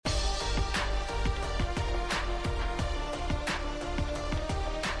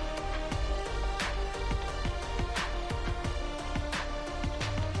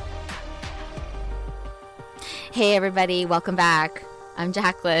Hey everybody, welcome back. I'm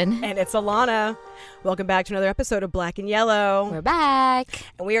Jacqueline. And it's Alana. Welcome back to another episode of Black and Yellow. We're back.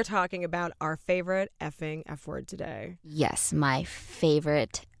 And we are talking about our favorite effing F word today. Yes, my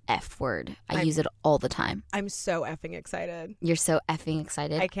favorite F word. I use it all the time. I'm so effing excited. You're so effing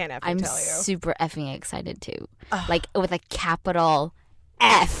excited? I can't effing I'm tell you. I'm super effing excited too. Like with a capital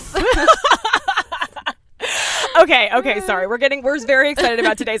F. Okay, sorry. We're very excited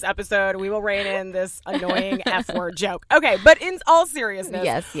about today's episode. We will rein in this annoying F word joke. Okay, but in all seriousness,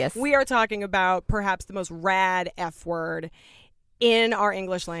 yes. We are talking about perhaps the most rad F word in our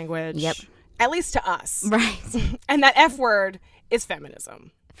English language. Yep. At least to us. Right. And that F word is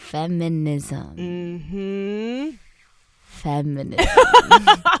feminism. Feminism. Mm-hmm. Feminism.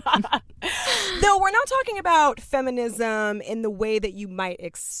 Though we're not talking about feminism in the way that you might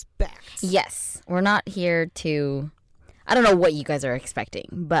expect. Yes. We're not here to... I don't know what you guys are expecting,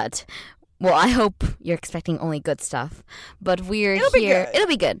 but... Well, I hope you're expecting only good stuff. But we're here... It'll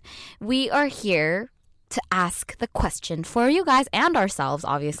be good. We are here to ask the question for you guys and ourselves,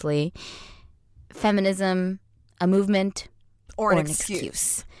 obviously. Feminism, a movement, or an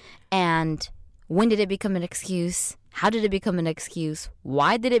excuse. And when did it become an excuse? How did it become an excuse?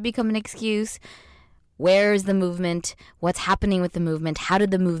 Why did it become an excuse? Where is the movement? What's happening with the movement? How did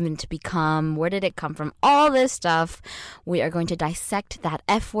the movement become? Where did it come from? All this stuff. We are going to dissect that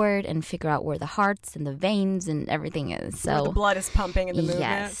F word and figure out where the hearts and the veins and everything is. So where the blood is pumping in the movement.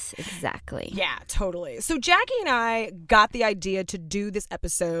 Yes, exactly. Yeah, totally. So Jackie and I got the idea to do this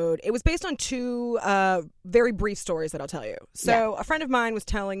episode. It was based on two very brief stories that I'll tell you. So A friend of mine was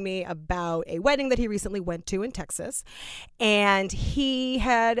telling me about a wedding that he recently went to in Texas. And he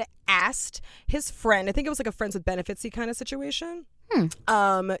had asked his friend, I think it was like a friends with benefits-y kind of situation,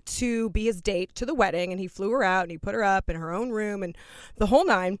 to be his date to the wedding. And he flew her out and he put her up in her own room and the whole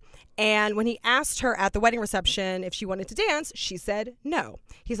nine. And when he asked her at the wedding reception if she wanted to dance, she said no.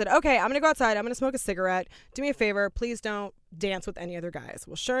 He said, okay, I'm going to go outside. I'm going to smoke a cigarette. Do me a favor. Please don't dance with any other guys.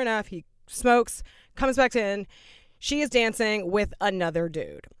 Well, sure enough, he smokes, comes back in. She is dancing with another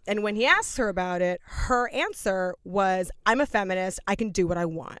dude. And when he asked her about it, her answer was, I'm a feminist. I can do what I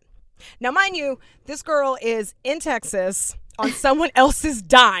want. Now, mind you, this girl is in Texas on someone else's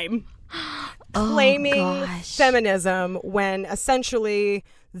dime claiming feminism when essentially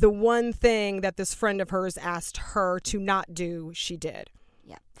the one thing that this friend of hers asked her to not do, she did.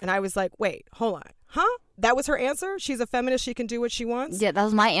 Yep. And I was like, wait, hold on. Huh? That was her answer? She's a feminist. She can do what she wants? Yeah, that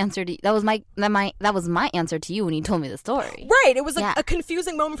was my answer to that was my answer to you when you told me the story. Right. It was a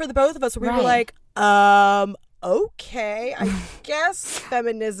confusing moment for the both of us where we were like, okay, I guess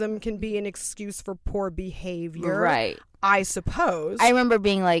feminism can be an excuse for poor behavior. Right. I suppose. I remember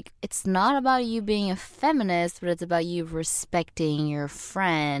being like, it's not about you being a feminist, but it's about you respecting your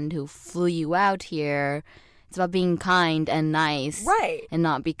friend who flew you out here. It's about being kind and nice. Right. And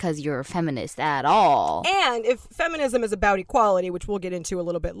not because you're a feminist at all. And if feminism is about equality, which we'll get into a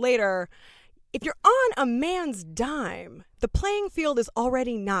little bit later, if you're on a man's dime, the playing field is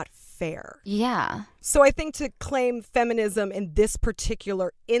already not fair. Yeah. So I think to claim feminism in this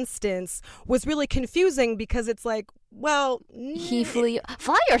particular instance was really confusing because it's like, well... He flew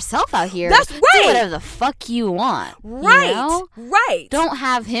fly yourself out here. That's right. Do whatever the fuck you want. Right. You know? Right. Don't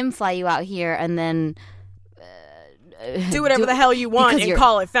have him fly you out here and then... do whatever the hell you want and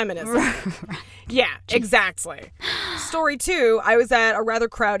call it feminism. Right. Yeah, exactly. Story 2, I was at a rather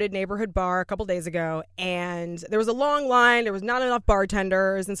crowded neighborhood bar a couple days ago, and there was a long line. There was not enough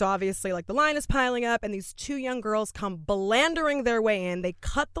bartenders, and so obviously, like, the line is piling up, and these two young girls come philandering their way in. They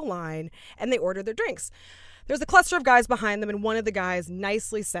cut the line, and they order their drinks. There's a cluster of guys behind them, and one of the guys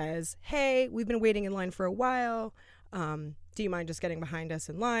nicely says, hey, we've been waiting in line for a while. Do you mind just getting behind us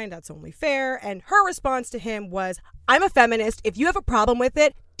in line? That's only fair. And her response to him was, I'm a feminist. If you have a problem with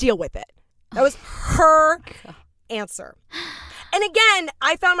it, deal with it. That was her answer. And again,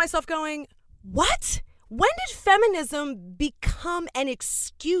 I found myself going, what? When did feminism become an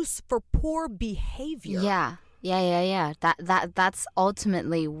excuse for poor behavior? Yeah. That's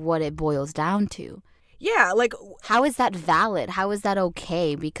ultimately what it boils down to. Yeah, like... How is that valid? How is that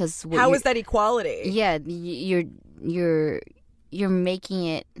okay? Because... How is that equality? Yeah, you're making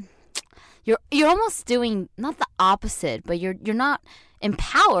it... You're almost doing, not the opposite, but you're not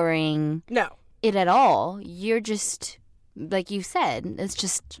empowering it at all. You're just, like you said, it's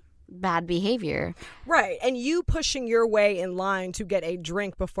just bad behavior. Right. And you pushing your way in line to get a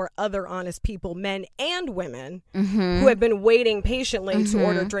drink before other honest people, men and women, who have been waiting patiently to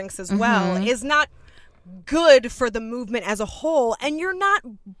order drinks as well, is not good for the movement as a whole. And you're not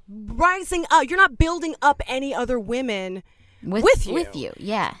rising up. You're not building up any other women with you. With you,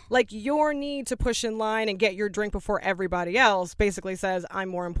 yeah. Like, your need to push in line and get your drink before everybody else basically says, I'm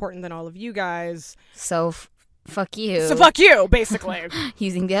more important than all of you guys. So fuck you. So fuck you, basically.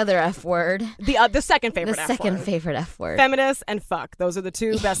 Using the other F word. The second favorite F word. The second favorite F word. Feminist and fuck. Those are the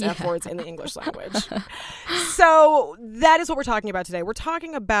two best F words in the English language. So that is what we're talking about today. We're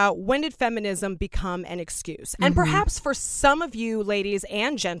talking about, when did feminism become an excuse? And perhaps for some of you ladies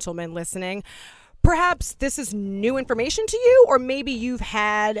and gentlemen listening, perhaps this is new information to you, or maybe you've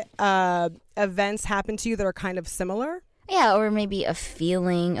had events happen to you that are kind of similar. Yeah, or maybe a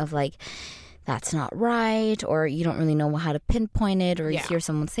feeling of like, that's not right, or you don't really know how to pinpoint it, or you hear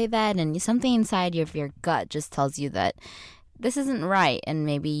someone say that, and something inside of your gut just tells you that this isn't right, and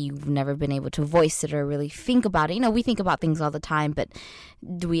maybe you've never been able to voice it or really think about it. You know, we think about things all the time, but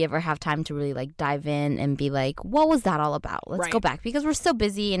do we ever have time to really like dive in and be like, what was that all about? Let's go back, because we're so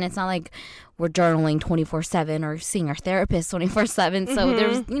busy, and it's not like we're journaling 24/7 or seeing our therapist 24/7. So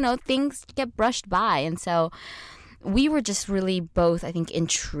there's, you know, things get brushed by, and so we were just really both, I think,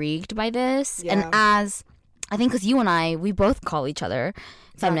 intrigued by this. Yeah. And as, I think, because you and I, we both call each other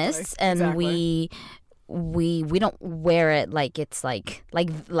feminists, and we don't wear it like it's like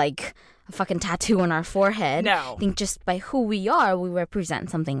a fucking tattoo on our forehead. No. I think just by who we are, we represent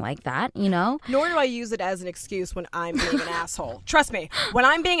something like that, you know? Nor do I use it as an excuse when I'm being an asshole. Trust me, when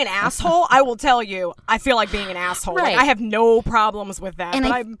I'm being an asshole, I will tell you, I feel like being an asshole. Right. Like, I have no problems with that. And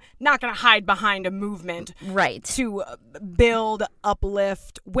but I'm not going to hide behind a movement to build,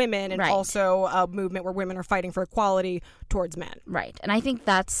 uplift women, and also a movement where women are fighting for equality towards men. Right. And I think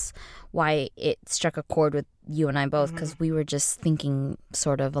that's why it struck a chord with you and I both, because we were just thinking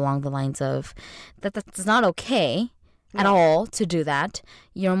sort of along the lines of that's not okay at all to do that.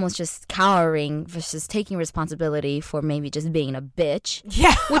 You're almost just cowering versus taking responsibility for maybe just being a bitch.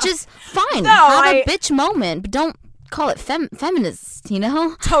 Yeah. Which is fine. Have a bitch moment, but don't call it feminist, you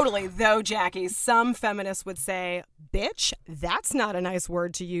know? Totally. Though, Jackie, some feminists would say, bitch, that's not a nice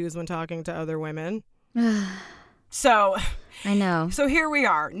word to use when talking to other women. So I know. So here we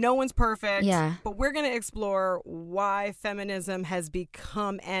are. No one's perfect. Yeah. But we're going to explore why feminism has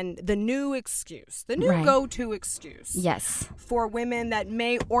become the new excuse, the new go-to excuse. Yes. For women that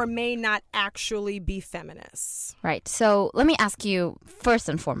may or may not actually be feminists. Right. So let me ask you first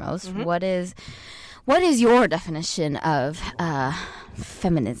and foremost, what is your definition of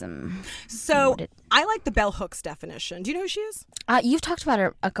feminism? So I like the Bell Hooks definition. Do you know who she is? You've talked about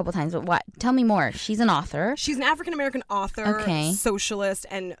her a couple times, but what? Tell me more. She's an author. She's an African-American author, socialist,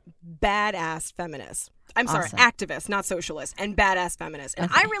 and badass feminist. I'm sorry, activist, not socialist, and badass feminist.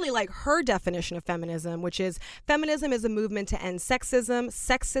 And I really like her definition of feminism, which is feminism is a movement to end sexism,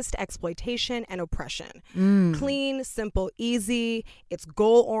 sexist exploitation, and oppression. Clean, simple, easy. It's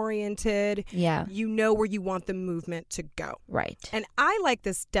goal-oriented. Yeah. You know where you want the movement to go. Right. And I like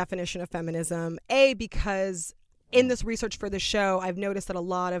this definition of feminism, because in this research for the show, I've noticed that a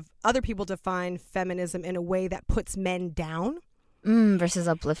lot of other people define feminism in a way that puts men down. Versus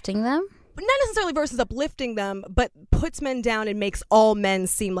uplifting them? Not necessarily versus uplifting them, but puts men down and makes all men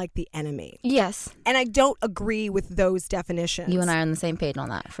seem like the enemy. Yes. And I don't agree with those definitions. You and I are on the same page on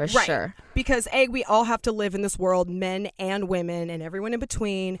that, for sure. Because, we all have to live in this world, men and women and everyone in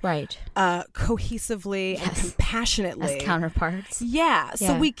between. Right. Cohesively and compassionately. As counterparts. Yeah.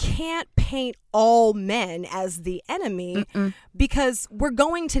 So we can't paint all men as the enemy because we're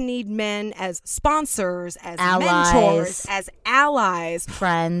going to need men as sponsors, as mentors, as allies.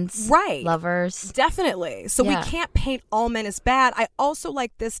 Friends. Right. Lovers. Definitely. So we can't paint all men as bad. I also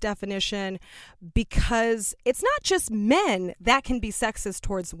like this definition because it's not just men that can be sexist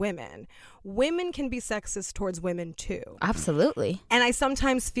towards women. Women can be sexist towards women too. Absolutely. And I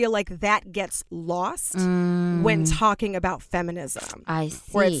sometimes feel like that gets lost when talking about feminism. I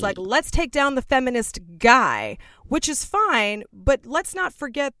see. Where it's like, let's take down the feminist guy, which is fine, but let's not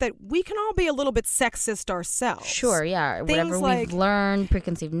forget that we can all be a little bit sexist ourselves. Sure, yeah. Whatever we've learned,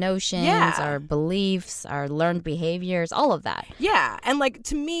 preconceived notions, our beliefs, our learned behaviors, all of that. Yeah. And like,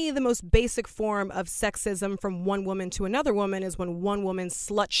 to me, the most basic form of sexism from one woman to another woman is when one woman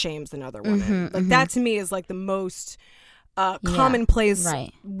slut shames another woman. That to me is like the most commonplace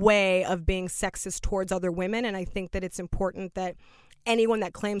way of being sexist towards other women. And I think that it's important that anyone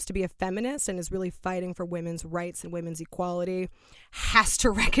that claims to be a feminist and is really fighting for women's rights and women's equality has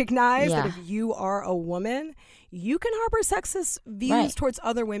to recognize that if you are a woman, you can harbor sexist views towards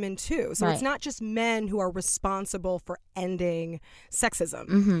other women too. So it's not just men who are responsible for ending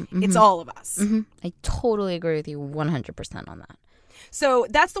sexism. It's all of us. I totally agree with you 100% on that. So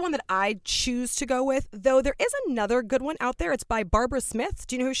that's the one that I choose to go with, though there is another good one out there. It's by Barbara Smith.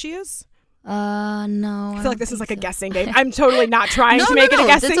 Do you know who she is? No. I feel like this is like a guessing game. I'm totally not trying to make it a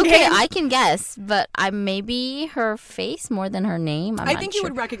guessing it's okay. game. I can guess, but maybe her face more than her name. I think you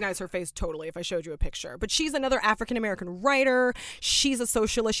would recognize her face totally if I showed you a picture. But she's another African-American writer. She's a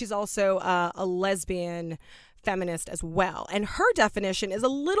socialist. She's also a lesbian feminist as well. And her definition is a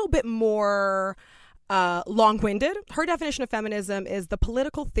little bit more long-winded. Her definition of feminism is the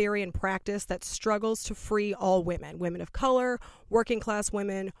political theory and practice that struggles to free all women, women of color, working-class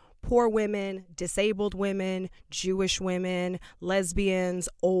women, poor women, disabled women, Jewish women, lesbians,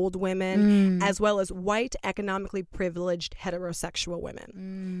 old women, as well as white, economically privileged, heterosexual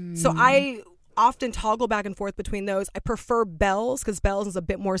women. So I often toggle back and forth between those. I prefer Bell's because Bell's is a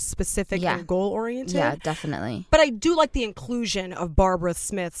bit more specific and goal-oriented. Yeah, definitely. But I do like the inclusion of Barbara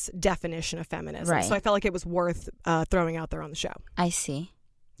Smith's definition of feminism. Right. So I felt like it was worth throwing out there on the show. I see.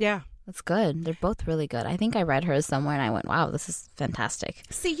 Yeah. That's good. They're both really good. I think I read hers somewhere and I went, wow, this is fantastic.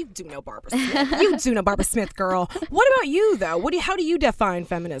 See, you do know Barbara Smith. You do know Barbara Smith, girl. What about you, though? How do you define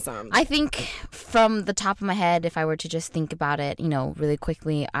feminism? I think from the top of my head, if I were to just think about it, really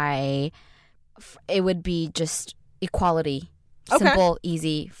quickly, it would be just equality. Okay. Simple,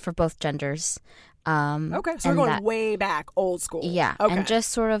 easy for both genders. Okay, so we're going way back, old school. Yeah, okay. And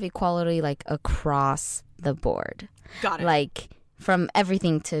just sort of equality like across the board. Got it. Like from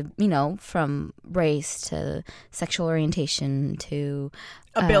everything to, from race to sexual orientation to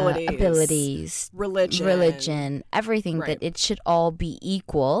abilities, religion, everything, right. that it should all be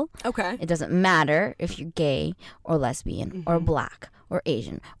equal. Okay. It doesn't matter if you're gay or lesbian or black or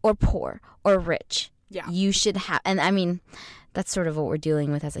Asian or poor or rich. Yeah. You should have, and I mean, that's sort of what we're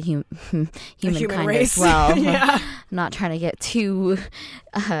dealing with as a human kind race. as well. Yeah. I'm not trying to get too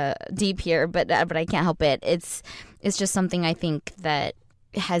deep here, but I can't help it. It's just something I think that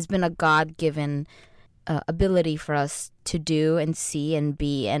has been a God-given ability for us to do and see and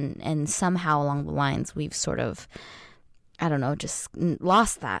be, and somehow along the lines we've sort of, I don't know, just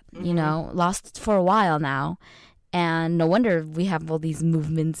lost that, lost for a while now. And no wonder we have all these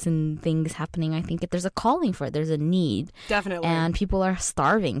movements and things happening. I think there's a calling for it. There's a need. Definitely. And people are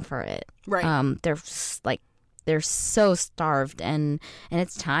starving for it. Right. They're so starved, and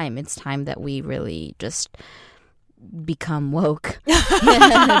it's time. It's time that we really just become woke.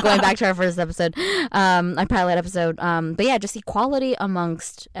 Going back to our first episode, our pilot episode. But yeah, just equality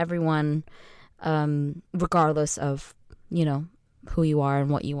amongst everyone, regardless of, who you are and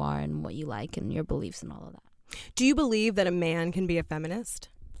what you like and your beliefs and all of that. Do you believe that a man can be a feminist?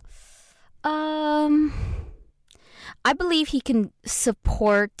 I believe he can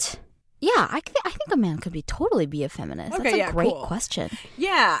support. Yeah, I think a man could totally be a feminist. Okay, That's a great cool. question.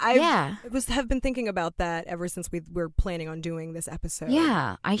 Yeah, I have been thinking about that ever since we were planning on doing this episode.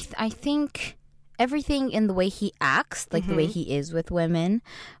 Yeah, I think everything in the way he acts, like the way he is with women,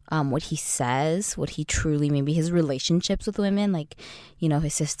 what he says, what he truly, maybe his relationships with women, like,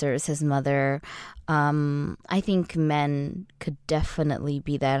 his sisters, his mother. I think men could definitely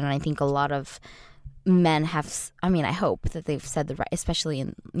be that. And I think a lot of men have, I hope that they've said the right, especially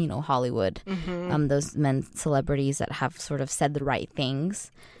in, Hollywood, those men celebrities that have sort of said the right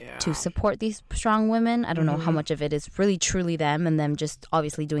things to support these strong women. I don't know how much of it is really truly them and them just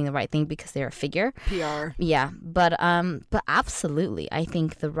obviously doing the right thing because they're a figure. PR. Yeah. But absolutely, I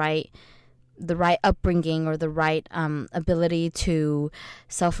think the right upbringing or the right ability to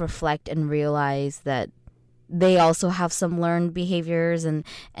self-reflect and realize that they also have some learned behaviors and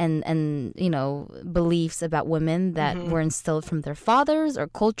beliefs about women that were instilled from their fathers or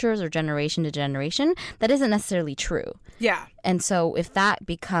cultures or generation to generation that isn't necessarily true. Yeah. And so if that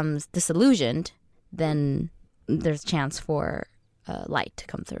becomes disillusioned, then there's a chance for light to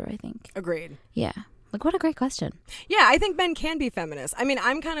come through, I think. Agreed. Yeah. Like, what a great question. Yeah, I think men can be feminists.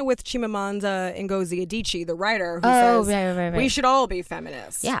 I'm kind of with Chimamanda Ngozi Adichie, the writer, who says right. we should all be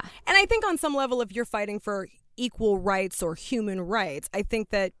feminists. Yeah. And I think on some level, if you're fighting for equal rights or human rights, I think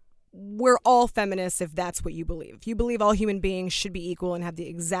that we're all feminists if that's what you believe. If you believe all human beings should be equal and have the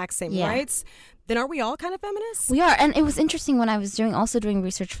exact same rights, then aren't we all kind of feminists? We are. And it was interesting when I was doing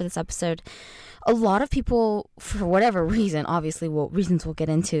research for this episode. A lot of people, for whatever reason, obviously, reasons we'll get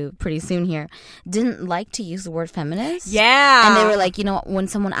into pretty soon here, didn't like to use the word feminist. Yeah. And they were like, when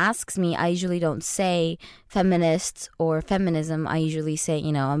someone asks me, I usually don't say feminist or feminism. I usually say,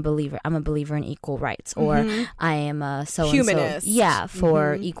 I'm a believer in equal rights, or I am a so-and-so. Humanist. Yeah,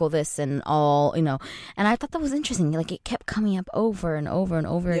 for equal this and all, And I thought that was interesting. Like, it kept coming up over and over and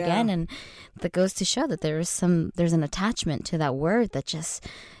over again. And that goes to show that there's an attachment to that word that just...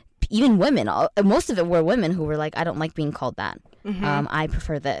 Even women, most of it were women who were like, I don't like being called that. I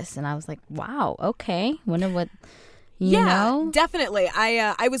prefer this. And I was like, wow, okay. Wonder what, You know? Definitely.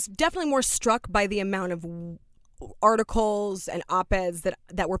 I was definitely more struck by the amount of articles and op-eds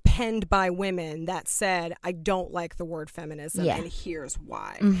that were penned by women that said, I don't like the word feminism, and here's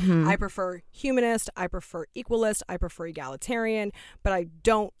why. I prefer humanist, I prefer equalist, I prefer egalitarian, but I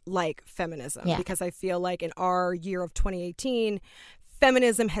don't like feminism because I feel like in our year of 2018,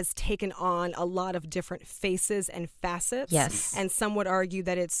 feminism has taken on a lot of different faces and facets. Yes. And some would argue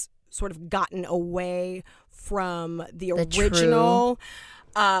that it's sort of gotten away from the original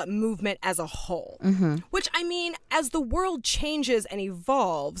movement as a whole. Which, I mean, as the world changes and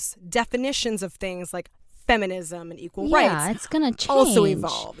evolves, definitions of things like feminism and equal rights it's going to change. Also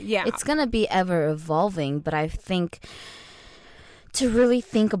evolve. Yeah. It's going to be ever evolving, but I think to really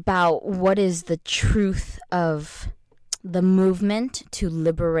think about what is the truth of the movement to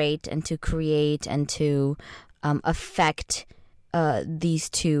liberate and to create and to affect these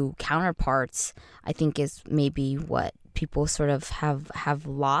two counterparts, I think is maybe what people sort of have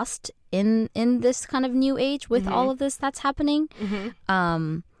lost in this kind of new age with all of this that's happening.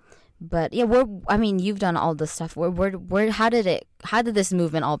 But yeah, you've done all this stuff. How did this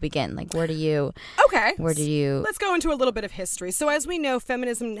movement all begin? Like, where do you? Let's go into a little bit of history. So, as we know,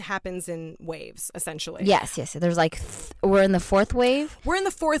 feminism happens in waves, essentially. Yes. There's like we're in the fourth wave. We're in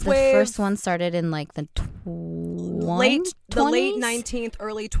the fourth wave. The first one started in like the late 19th,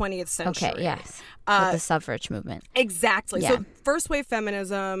 early 20th century. Okay, yes. With the suffrage movement. Exactly. Yeah. So first wave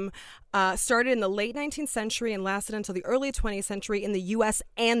feminism started in the late 19th century and lasted until the early 20th century in the U.S.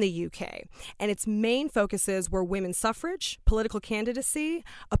 and the U.K. And its main focuses were women's suffrage, political candidacy,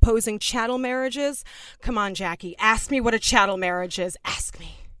 opposing chattel marriages. Come on, Jackie. Ask me what a chattel marriage is. Ask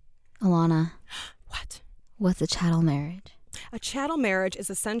me. Alana. What? What's a chattel marriage? A chattel marriage is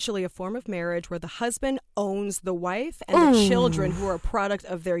essentially a form of marriage where the husband owns the wife and the children who are a product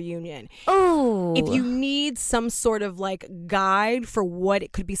of their union. Oh. If you need some sort of like guide for what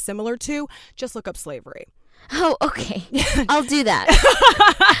it could be similar to, just look up slavery. Oh, okay. I'll do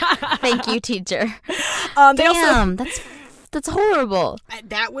that. Thank you, teacher. That's horrible.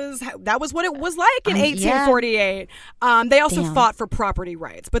 That was what it was like in 1848. They also fought for property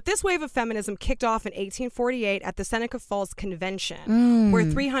rights. But this wave of feminism kicked off in 1848 at the Seneca Falls Convention, where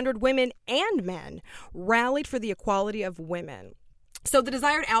 300 women and men rallied for the equality of women. So the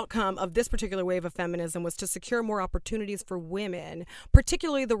desired outcome of this particular wave of feminism was to secure more opportunities for women,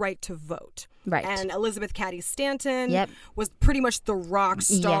 particularly the right to vote. Right. And Elizabeth Cady Stanton was pretty much the rock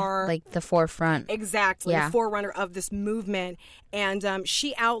star. Yeah, like the forefront. Exactly. The forerunner of this movement. And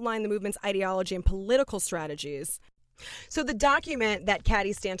she outlined the movement's ideology and political strategies. So the document that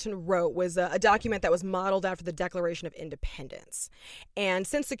Cady Stanton wrote was a document that was modeled after the Declaration of Independence. And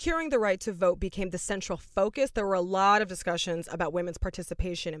since securing the right to vote became the central focus, there were a lot of discussions about women's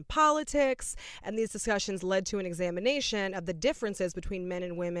participation in politics. And these discussions led to an examination of the differences between men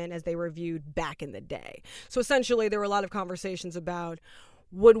and women as they were viewed back in the day. So essentially, there were a lot of conversations about,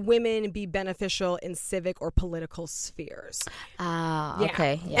 would women be beneficial in civic or political spheres?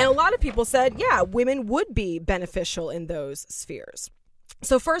 Okay. Yeah. And a lot of people said, women would be beneficial in those spheres.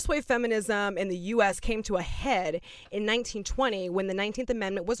 So first wave feminism in the U.S. came to a head in 1920 when the 19th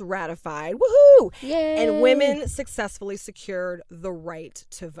Amendment was ratified. Woohoo! Yay! And women successfully secured the right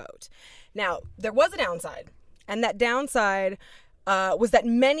to vote. Now, there was a downside. And that downside was that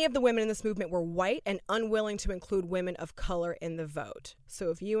many of the women in this movement were white and unwilling to include women of color in the vote. So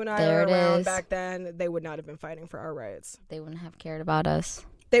if you and I were around back then, they would not have been fighting for our rights. They wouldn't have cared about us.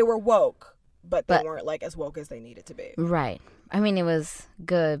 They were woke, but they weren't like as woke as they needed to be. Right. I mean, it was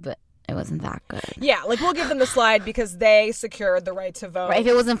good, but it wasn't that good. Yeah, like we'll give them the slide because they secured the right to vote. Right. If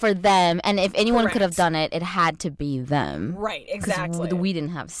it wasn't for them, and if anyone could have done it, it had to be them. Right, exactly. We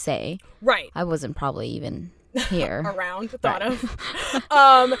didn't have say. Right. I wasn't probably even here. Thought of.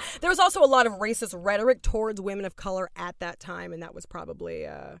 There was also a lot of racist rhetoric towards women of color at that time, and that was probably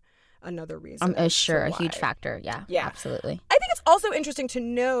another reason. Sure, a huge factor. Yeah, absolutely. I think it's also interesting to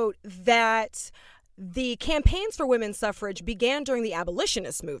note that the campaigns for women's suffrage began during the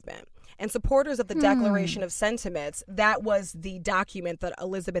abolitionist movement. And supporters of the Declaration of Sentiments, that was the document that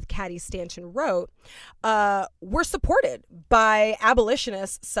Elizabeth Cady Stanton wrote, were supported by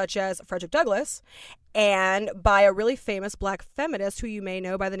abolitionists such as Frederick Douglass and by a really famous black feminist who you may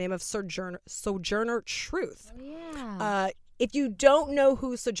know by the name of Sojourner Truth. Oh, yeah. If you don't know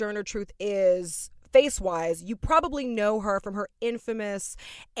who Sojourner Truth is, face-wise, you probably know her from her infamous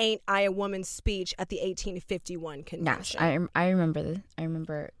 "Ain't I a Woman" speech at the 1851 convention. Yes, I remember this. I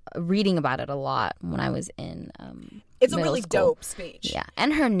remember reading about it a lot when I was in It's a really dope speech. Yeah,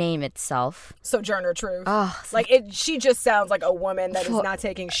 and her name itself, Sojourner Truth. Oh, She just sounds like a woman that is not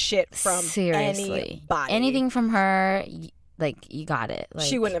taking shit from seriously. anybody. Anything from her, you got it.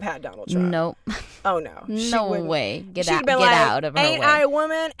 She wouldn't have had Donald Trump. Nope. Oh no. No way. Get out of her way. Ain't I a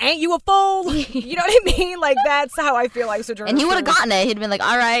woman? Ain't you a fool? You know what I mean? Like, that's how I feel like Sojourner. And he would have gotten it. He'd been like,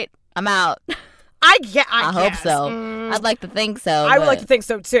 all right, I'm out. I hope so. I'd like to think so. I would like to think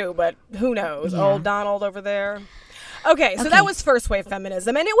so too, but who knows? Yeah. Old Donald over there. Okay, so that was first wave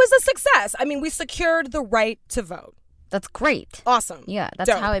feminism, and it was a success. I mean, we secured the right to vote. That's great. Awesome. Yeah,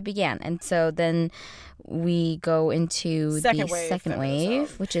 that's how it began. And so then we go into the second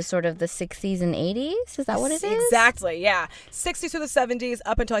wave, which is sort of the 60s and 80s. Is that what it is? Exactly, yeah. 60s through the 70s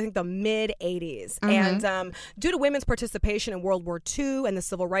up until I think the mid 80s. Mm-hmm. And due to women's participation in World War II and the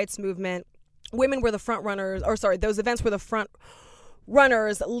Civil Rights Movement, women were the front runners, those events were the front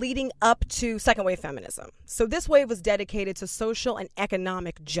runners leading up to second wave feminism. So this wave was dedicated to social and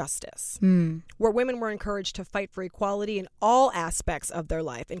economic justice, where women were encouraged to fight for equality in all aspects of their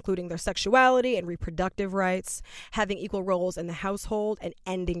life, including their sexuality and reproductive rights, having equal roles in the household, and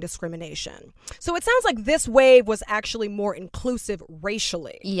ending discrimination. So it sounds like this wave was actually more inclusive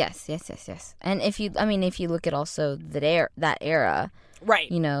racially. Yes. And if you look at also that era,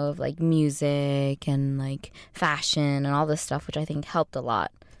 right, of like music and like fashion and all this stuff, which I think helped a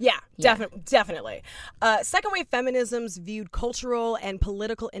lot. Yeah. Definitely. Second wave feminisms viewed cultural and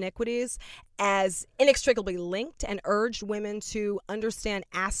political inequities as inextricably linked and urged women to understand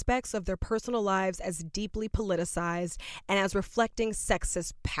aspects of their personal lives as deeply politicized and as reflecting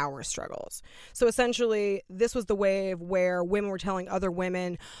sexist power struggles. So essentially, this was the wave where women were telling other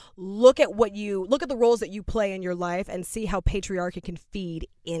women, look at the roles that you play in your life and see how patriarchy can feed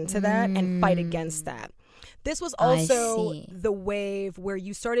into that and fight against that. This was also the wave where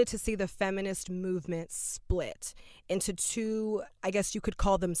you started to see the feminist movement split into two, I guess you could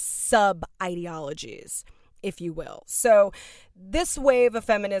call them sub-ideologies, if you will. So this wave of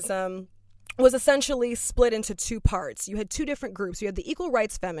feminism was essentially split into two parts. You had two different groups. You had the equal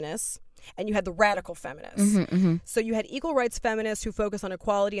rights feminists and you had the radical feminists. So you had equal rights feminists who focused on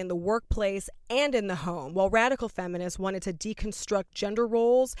equality in the workplace and in the home, while radical feminists wanted to deconstruct gender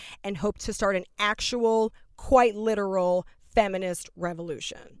roles and hoped to start an actual, quite literal feminist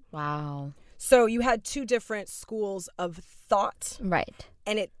revolution. Wow. So you had two different schools of thought. Right.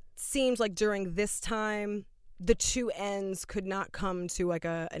 And it seems like during this time, the two ends could not come to like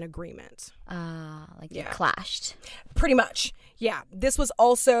an agreement. It clashed. Pretty much. Yeah. This was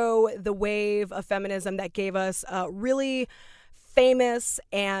also the wave of feminism that gave us really famous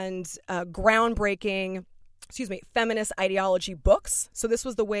and groundbreaking feminist ideology books. So this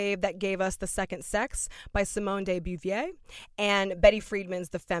was the wave that gave us The Second Sex by Simone de Beauvoir and Betty Friedan's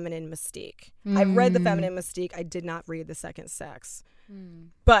The Feminine Mystique. I've read The Feminine Mystique. I did not read The Second Sex.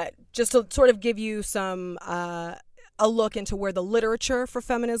 But just to sort of give you some a look into where the literature for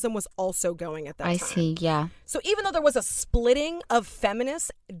feminism was also going at that time. I see, yeah. So even though there was a splitting of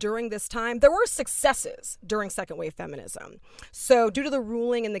feminists during this time, there were successes during second wave feminism. So due to the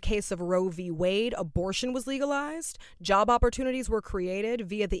ruling in the case of Roe v. Wade, abortion was legalized, job opportunities were created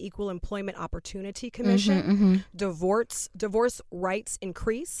via the Equal Employment Opportunity Commission, divorce rights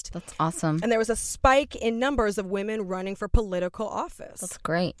increased. That's awesome. And there was a spike in numbers of women running for political office. That's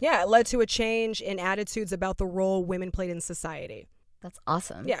great. Yeah, it led to a change in attitudes about the role women played in society. That's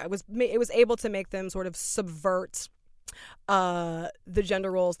awesome. Yeah, it was able to make them sort of subvert the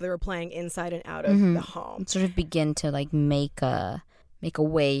gender roles they were playing inside and out of the home. Sort of begin to like make a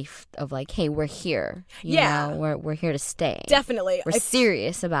way of like, hey, we're here. You know, we're here to stay. Definitely. We're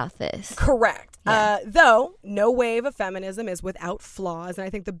serious about this. Correct. Yeah. Though no wave of feminism is without flaws. And I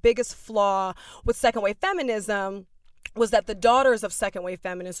think the biggest flaw with second wave feminism was that the daughters of second wave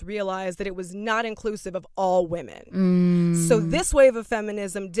feminists realized that it was not inclusive of all women. So this wave of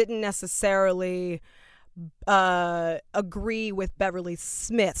feminism didn't necessarily agree with Beverly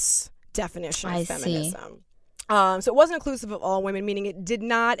Smith's definition of feminism. So it wasn't inclusive of all women, meaning it did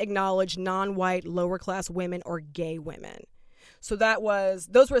not acknowledge non-white, lower-class women or gay women. So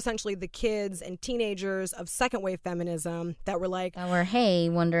those were essentially the kids and teenagers of second wave feminism that were like... That were, hey,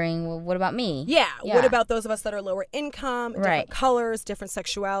 wondering, well, what about me? Yeah, what about those of us that are lower income, different colors, different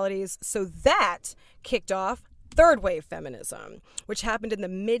sexualities? So that kicked off third wave feminism, which happened in the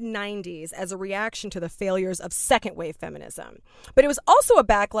mid-90s as a reaction to the failures of second wave feminism. But it was also a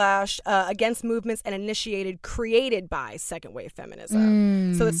backlash against movements and created by second wave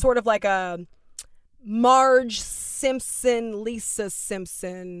feminism. So it's sort of like a Marge Simpson, Lisa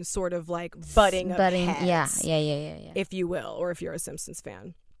Simpson sort of like butting of heads. Yeah. If you will, or if you're a Simpsons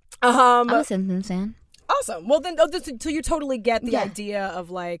fan. I'm a Simpsons fan. Awesome. Well, then, so you totally get the idea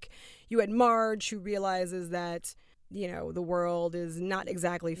of like, you had Marge who realizes that, you know, the world is not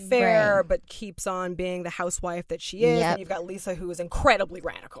exactly fair, but keeps on being the housewife that she is. And you've got Lisa who is incredibly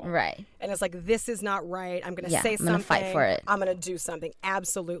radical. Right. And it's like, this is not right. I'm going to say something. I'm going to fight for it. I'm going to do something.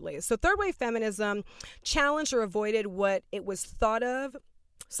 Absolutely. So third wave feminism challenged or avoided what it was thought of.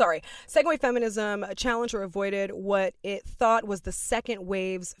 Sorry. Second wave feminism challenged or avoided what it thought was the second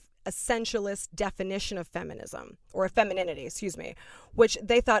wave's essentialist definition of feminism, or femininity, which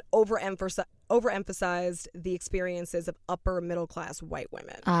they thought overemphasized the experiences of upper middle class white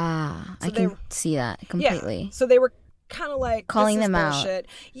women. I can see that completely. Yeah, so they were kind of like calling them bullshit.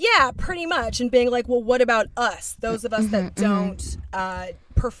 Out. Yeah, pretty much, and being like, well, what about us? Those of us that don't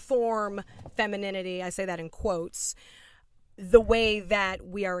perform femininity, I say that in quotes, the way that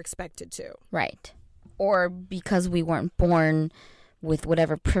we are expected to. Right. Or because we weren't born with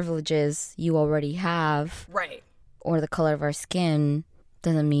whatever privileges you already have, right, or the color of our skin,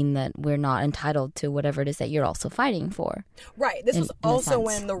 doesn't mean that we're not entitled to whatever it is that you're also fighting for. Right. This was also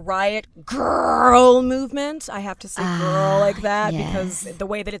when the riot girl movement, I have to say girl like that because the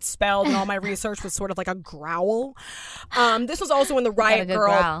way that it's spelled in all my research was sort of like a growl. This was also when the riot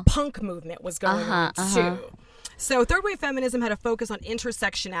girl punk movement was going on too. So third wave feminism had a focus on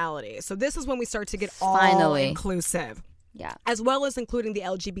intersectionality. So this is when we start to get all inclusive. Yeah. As well as including the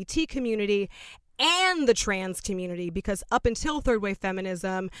LGBT community and the trans community, because up until third wave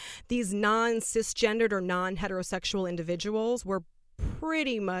feminism, these non-cisgendered or non-heterosexual individuals were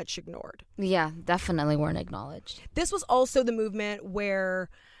pretty much ignored. Yeah, definitely weren't acknowledged. This was also the movement where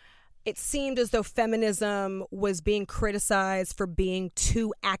it seemed as though feminism was being criticized for being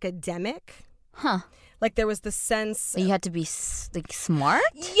too academic. Huh. Like there was the sense you had to be like smart?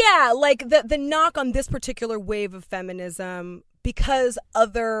 Yeah, like the knock on this particular wave of feminism, because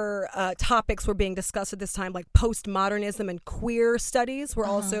other topics were being discussed at this time, like postmodernism and queer studies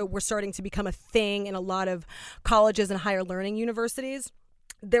were starting to become a thing in a lot of colleges and higher learning universities.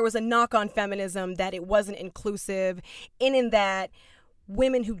 There was a knock on feminism that it wasn't inclusive in that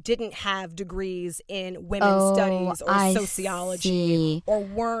women who didn't have degrees in women's studies or sociology or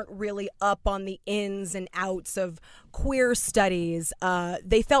weren't really up on the ins and outs of queer studies,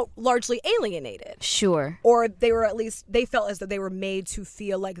 they felt largely alienated. Sure. Or they felt as though they were made to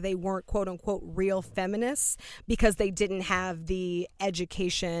feel like they weren't quote unquote real feminists because they didn't have the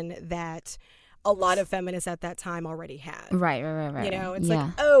education that a lot of feminists at that time already had. Right. You know, it's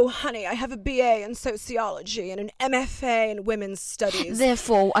like, oh, honey, I have a BA in sociology and an MFA in women's studies.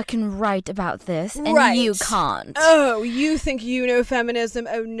 Therefore, I can write about this, and you can't. Oh, you think you know feminism?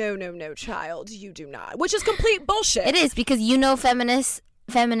 Oh, no, child, you do not. Which is complete bullshit. It is, because you know feminism,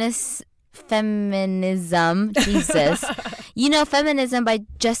 Jesus. You know feminism by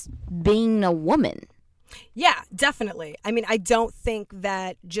just being a woman. Yeah, definitely. I mean, I don't think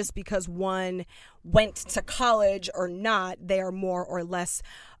that just because one went to college or not, they are more or less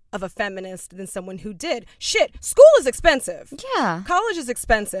of a feminist than someone who did. Shit, school is expensive. Yeah. College is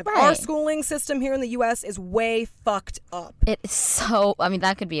expensive. Right. Our schooling system here in the U.S. is way fucked up. It's so, I mean,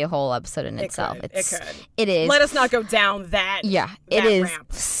 that could be a whole episode in itself. It could. It is. Let us not go down that it is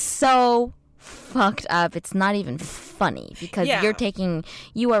ramp. So fucked up. It's not even funny because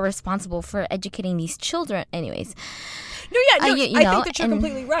you are responsible for educating these children. Anyways. I think that you're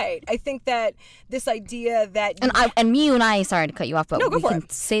completely right. I think that this idea that sorry to cut you off, but we can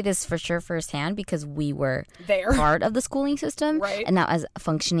say this for sure firsthand because we were part of the schooling system. Right. And now as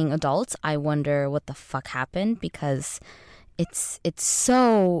functioning adults, I wonder what the fuck happened because it's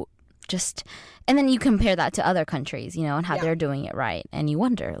so just, and then you compare that to other countries, you know, and how they're doing it right. And you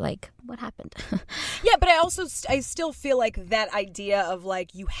wonder, like, what happened? Yeah, but I still feel like that idea of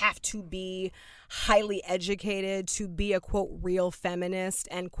like you have to be highly educated to be a quote real feminist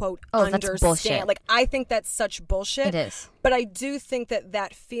and quote understand. That's bullshit. Like I think that's such bullshit. It is. But I do think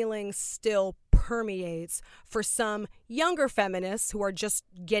that feeling still permeates for some younger feminists who are just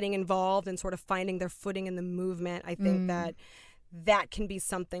getting involved and sort of finding their footing in the movement. I think that can be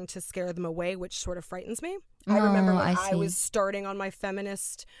something to scare them away, which sort of frightens me. I remember when I was starting on my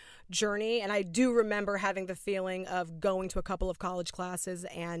feminist journey, and I do remember having the feeling of going to a couple of college classes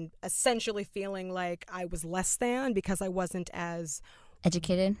and essentially feeling like I was less than because I wasn't as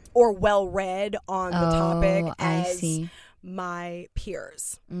educated or well read on the topic as my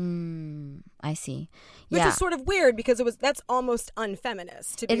peers. I see. Which is sort of weird because that's almost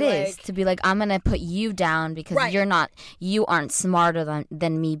unfeminist to be to be like, I'm going to put you down because you aren't smarter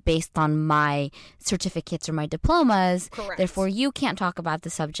than me based on my certificates or my diplomas. Correct. Therefore, you can't talk about the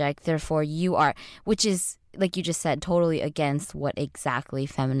subject. Therefore, you are, which is, like you just said, totally against what exactly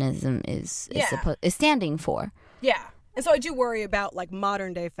feminism is standing for. Yeah. And so I do worry about like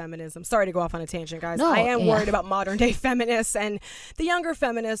modern day feminism. Sorry to go off on a tangent, guys. I am worried about modern day feminists and the younger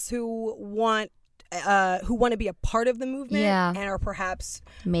feminists who want to be a part of the movement and are perhaps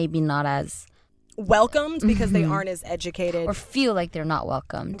maybe not as welcomed because they aren't as educated or feel like they're not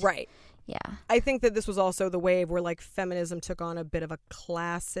welcomed. Right. Yeah. I think that this was also the wave where like feminism took on a bit of a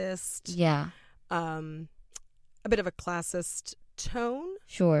classist. Yeah. A bit of a classist tone.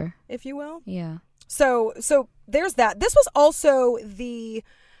 Sure. If you will. Yeah. So there's that. This was also the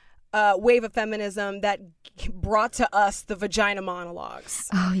wave of feminism that brought to us the vagina monologues.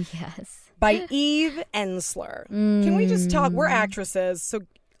 Oh, yes. By Eve Ensler. Can we just talk? We're actresses, so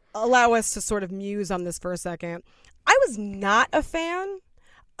allow us to sort of muse on this for a second. I was not a fan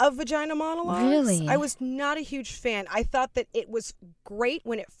of vagina monologues. Really? I was not a huge fan. I thought that it was great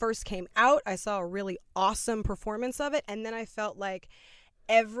when it first came out. I saw a really awesome performance of it, and then I felt like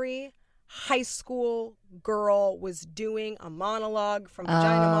every high school girl was doing a monologue from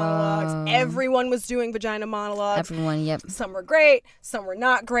vagina monologues. Everyone was doing vagina monologues. Everyone, yep. Some were great, some were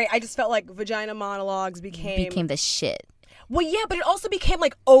not great. I just felt like vagina monologues became the shit. Well, yeah, but it also became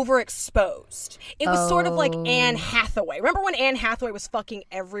like overexposed. It was sort of like Anne Hathaway. Remember when Anne Hathaway was fucking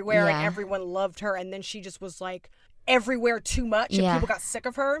everywhere and everyone loved her, and then she just was like everywhere too much and people got sick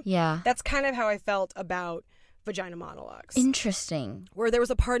of her? Yeah. That's kind of how I felt about vagina monologues. Interesting. Where there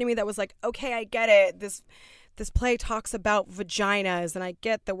was a part of me that was like, okay, I get it. This play talks about vaginas, and I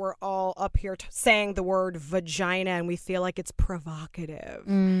get that we're all up here saying the word vagina and we feel like it's provocative.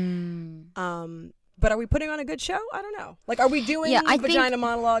 But are we putting on a good show? I don't know. Like, are we doing vagina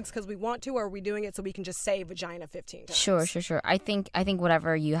monologues because we want to, or are we doing it so we can just say vagina 15 times? Sure. I think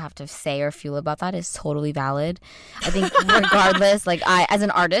whatever you have to say or feel about that is totally valid. I think regardless, like as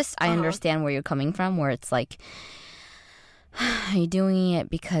an artist, I understand where you're coming from, where it's like, are you doing it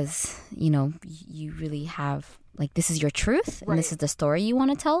because, you really have, like, this is your truth and this is the story you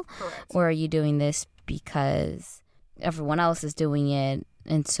want to tell? Correct. Or are you doing this because everyone else is doing it,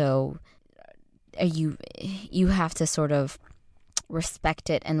 and so you have to sort of respect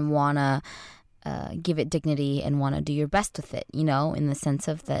it and want to give it dignity and want to do your best with it, in the sense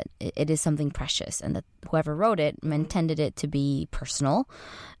of that it is something precious, and that whoever wrote it intended it to be personal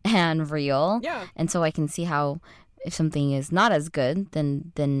and real. Yeah. And so I can see how if something is not as good,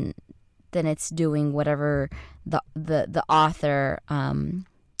 then it's doing whatever the author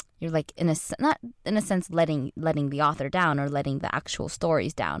you're like not in a sense letting the author down or letting the actual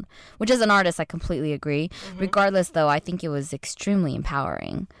stories down, which as an artist I completely agree. Regardless, though, I think it was extremely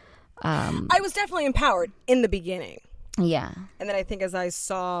empowering. I was definitely empowered in the beginning. Yeah. And then I think as I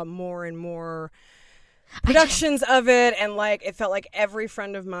saw more and more productions of it, and like it felt like every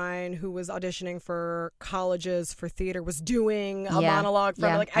friend of mine who was auditioning for colleges for theater was doing a monologue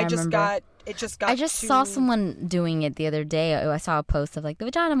from it. Like I just saw someone doing it the other day. I saw a post of like the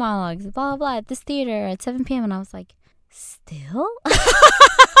vagina monologues, blah blah blah, at this theater at 7 p.m. and I was like, still? Like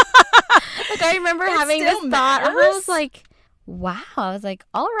I remember having this thought. I was like, wow. I was like,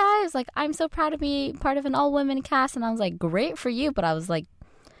 all right. I was like, I'm so proud to be part of an all women cast, and I was like, great for you. But I was like,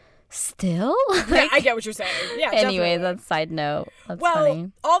 still? Yeah, I get what you're saying. Yeah. Anyway, that's side note. That's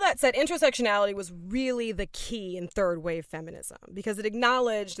funny. All that said, intersectionality was really the key in third wave feminism because it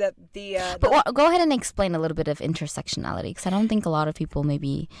acknowledged that But go ahead and explain a little bit of intersectionality, because I don't think a lot of people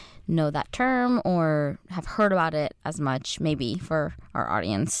maybe know that term or have heard about it as much, maybe for our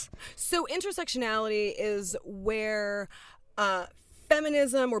audience. So intersectionality is where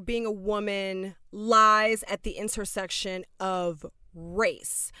feminism or being a woman lies at the intersection of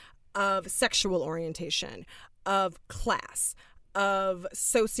race, of sexual orientation, of class, of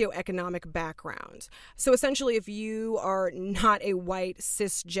socioeconomic background. So essentially, if you are not a white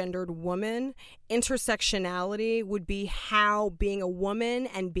cisgendered woman, intersectionality would be how being a woman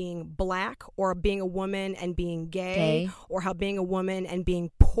and being black, or being a woman and being gay. Or how being a woman and being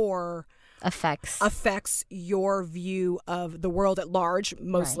poor affects your view of the world at large,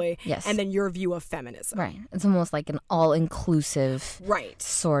 mostly, right. Yes. And then your view of feminism. Right. It's almost like an all-inclusive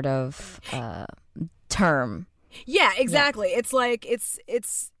sort of term. Yeah, exactly. Yeah. It's like it's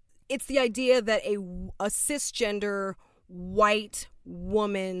the idea that a cisgender white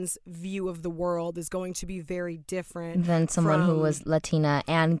woman's view of the world is going to be very different than someone who was Latina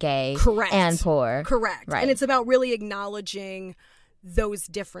and gay. Correct. And poor. Correct. Right. And it's about really acknowledging those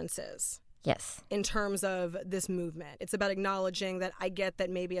differences. Yes. In terms of this movement. It's about acknowledging that I get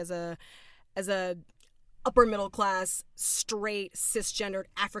that maybe as a upper middle class, straight, cisgendered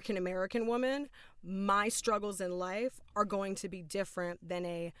African American woman, my struggles in life are going to be different than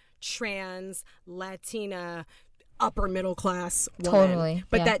a trans, Latina, upper middle class woman. Totally.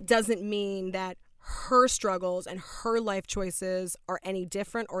 But that doesn't mean that her struggles and her life choices are any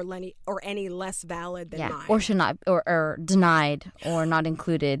different or any less valid than mine. Or should not, or denied, or not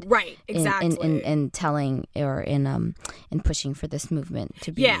included. Right, exactly. In telling or in pushing for this movement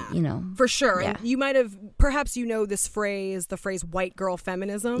to be, for sure. Yeah. And you might have, perhaps the phrase white girl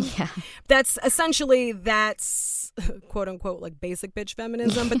feminism. Yeah. That's essentially, quote unquote, like basic bitch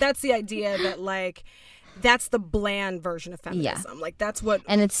feminism. But that's the idea that like, that's the bland version of feminism. Yeah. Like that's what...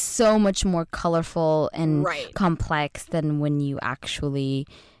 And it's so much more colorful and complex than what you actually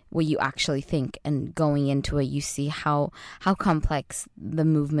think. And going into it, you see how complex the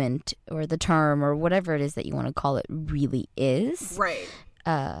movement or the term or whatever it is that you want to call it really is. Right.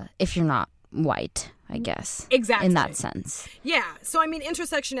 If you're not white, I guess. Exactly. In that sense. Yeah. So, I mean,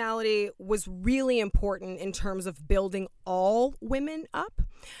 intersectionality was really important in terms of building all women up.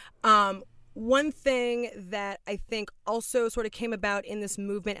 One thing that I think also sort of came about in this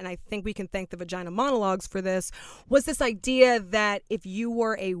movement, and I think we can thank the Vagina Monologues for this, was this idea that if you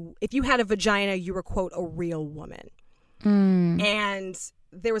had a vagina, you were, quote, a real woman. And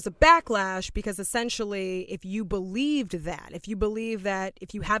there was a backlash because essentially if you believed that if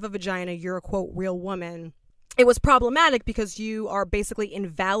you have a vagina, you're a, quote, real woman, it was problematic because you are basically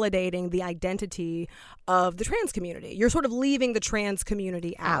invalidating the identity of the trans community. You're sort of leaving the trans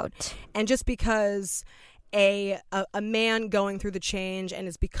community out. And just because a man going through the change and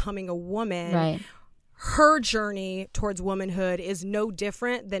is becoming a woman, her journey towards womanhood is no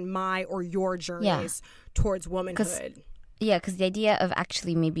different than my or your journeys towards womanhood. Because the idea of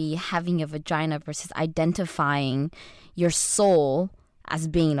actually maybe having a vagina versus identifying your soul as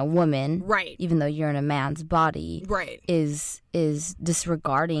being a woman, even though you're in a man's body, is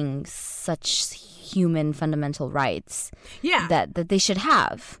disregarding such human fundamental rights that they should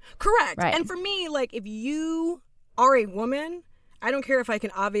have. Correct. And for me, like, if you are a woman, I don't care if I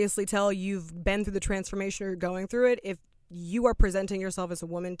can obviously tell you've been through the transformation or you're going through it. If you are presenting yourself as a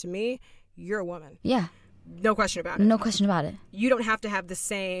woman to me, you're a woman. Yeah. No question about it. No question about it. You don't have to have the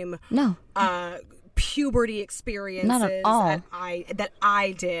same puberty experiences Not at all. that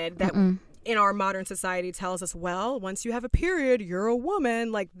I did that in our modern society tells us, well, once you have a period, you're a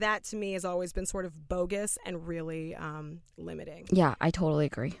woman. Like, that to me has always been sort of bogus and really limiting. Yeah, I totally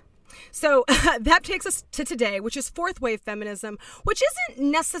agree. So that takes us to today, which is fourth wave feminism, which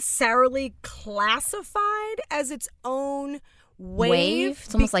isn't necessarily classified as its own wave.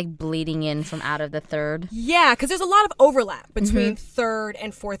 It's almost like bleeding in from out of the third. Yeah, because there's a lot of overlap between third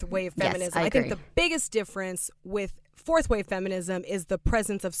and fourth wave feminism. Yes, I think the biggest difference with fourth wave feminism is the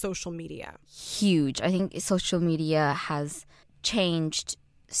presence of social media. Huge. I think social media has changed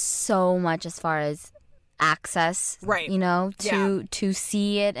so much as far as access, to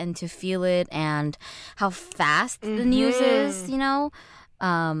see it and to feel it, and how fast the news is,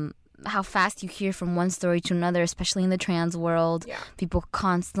 how fast you hear from one story to another, especially in the trans world. Yeah. People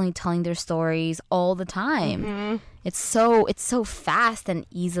constantly telling their stories all the time. It's so fast and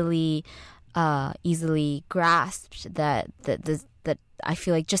easily grasped that I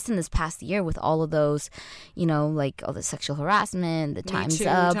feel like just in this past year with all of those, like all the sexual harassment, the Time's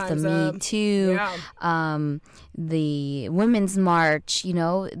Up, the Me Too, the Women's March,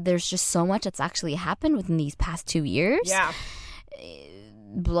 there's just so much that's actually happened within these past 2 years. Yeah.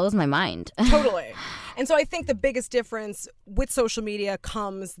 Blows my mind. Totally. And so I think the biggest difference with social media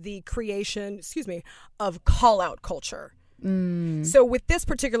comes the creation, of call-out culture. So with this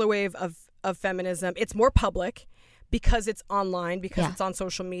particular wave of feminism, it's more public because it's online, because it's on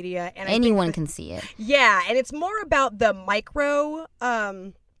social media, and anyone can see it. Yeah, and it's more about the micro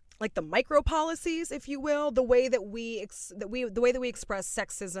policies, if you will, the way that we express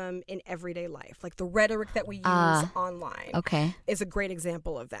sexism in everyday life, like the rhetoric that we use online. Okay, is a great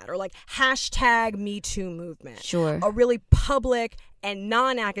example of that, or like hashtag Me Too movement. Sure, a really public and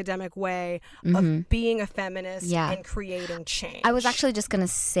non-academic way of being a feminist and creating change. I was actually just gonna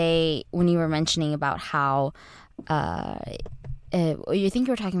say, when you were mentioning about how. You think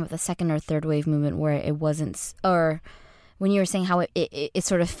you were talking about the second or third wave movement where it wasn't, or when you were saying how it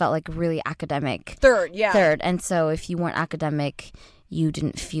sort of felt like really academic. Third, and so if you weren't academic, you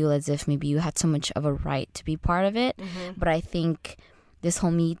didn't feel as if maybe you had so much of a right to be part of it. But I think this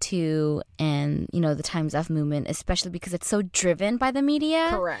whole Me Too and, the Time's Up movement, especially because it's so driven by the media.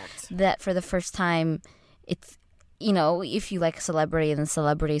 Correct. That for the first time, it's, if you like a celebrity and the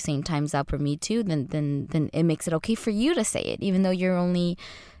celebrity is saying Time's Up or Me Too, then it makes it okay for you to say it, even though you're only,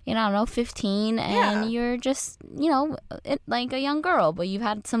 I don't know, 15 and you're just, like a young girl, but you've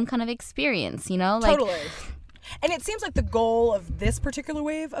had some kind of experience, Totally. And it seems like the goal of this particular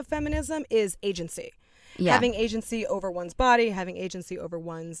wave of feminism is agency. Yeah. Having agency over one's body, having agency over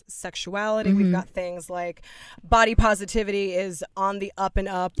one's sexuality. Mm-hmm. We've got things like body positivity is on the up and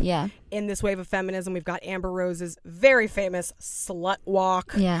up in this wave of feminism. We've got Amber Rose's very famous slut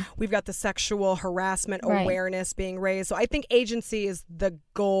walk. Yeah. We've got the sexual harassment awareness being raised. So I think agency is the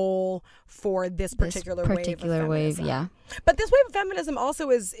goal for this particular wave of feminism. Yeah. But this wave of feminism also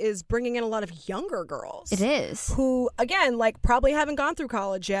is bringing in a lot of younger girls. It is. Who, again, like probably haven't gone through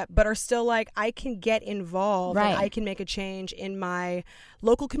college yet, but are still like, I can get involved and I can make a change in my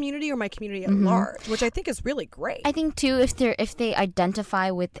local community or my community at large, which I think is really great. I think, too, if they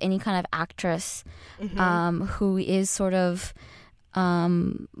identify with any kind of actress who is sort of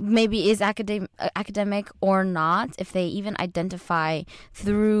maybe is academic or not, if they even identify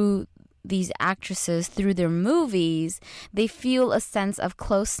through these actresses through their movies, they feel a sense of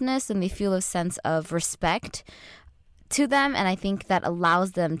closeness and they feel a sense of respect to them, and I think that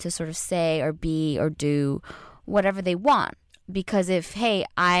allows them to sort of say or be or do whatever they want. Because if, hey,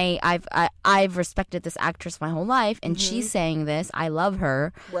 I've respected this actress my whole life and she's saying this, I love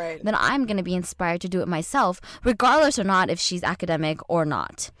her, then I'm going to be inspired to do it myself, regardless or not if she's academic or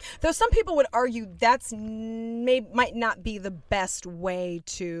not. Though some people would argue that's might not be the best way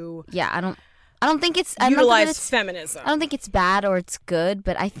to I don't think it's utilize feminism. I don't think it's bad or it's good,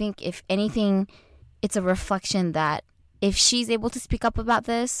 but I think if anything, it's a reflection that if she's able to speak up about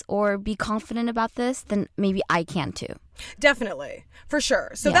this or be confident about this, then maybe I can too. Definitely. For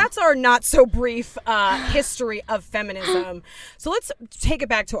sure. So that's our not so brief history of feminism. So let's take it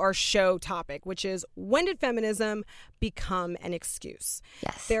back to our show topic, which is, when did feminism become an excuse?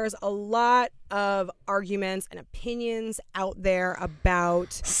 Yes. There's a lot of arguments and opinions out there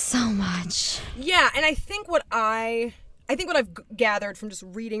about... So much. Yeah. And I think what I've gathered from just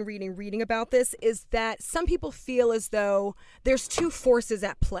reading about this is that some people feel as though there's two forces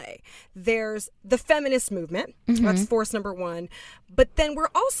at play. There's the feminist movement. That's force number one. But then we're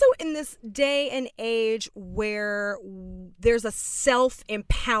also in this day and age where there's a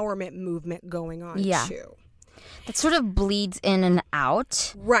self-empowerment movement going on too. That sort of bleeds in and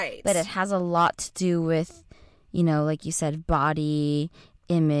out. Right. But it has a lot to do with, like you said, body,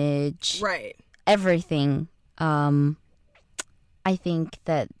 image. Right. Everything. I think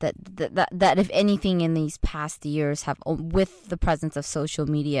that if anything in these past years have, with the presence of social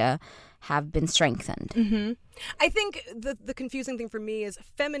media, have been strengthened. Mm-hmm. I think the confusing thing for me is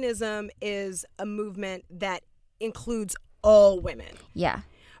feminism is a movement that includes all women. Yeah.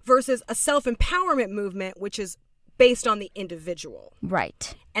 Versus a self-empowerment movement, which is based on the individual.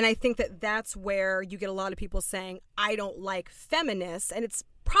 Right. And I think that's where you get a lot of people saying, I don't like feminists. And it's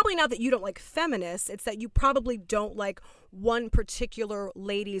probably not that you don't like feminists. It's that you probably don't like one particular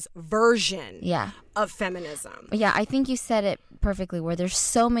lady's version of feminism. Yeah, I think you said it perfectly, where there's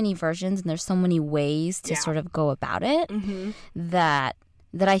so many versions and there's so many ways to sort of go about it that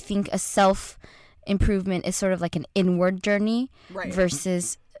I think a self-improvement is sort of like an inward journey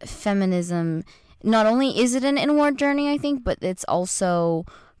versus feminism. Not only is it an inward journey, I think, but it's also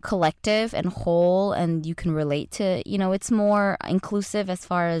collective and whole, and you can relate to, it's more inclusive as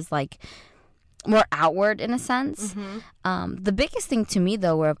far as like more outward in a sense. The biggest thing to me,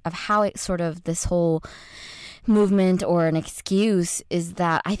 though, of how it sort of this whole movement or an excuse is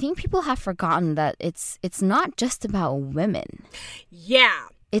that I think people have forgotten that it's not just about women. Yeah.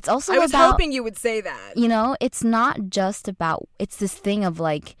 It's also I was hoping you would say that. It's not just about, it's this thing of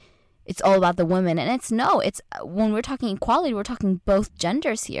like, it's all about the women. And it's when we're talking equality, we're talking both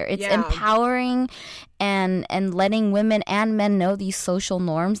genders here. It's empowering and letting women and men know these social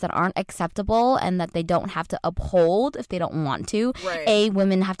norms that aren't acceptable and that they don't have to uphold if they don't want to. Right. A,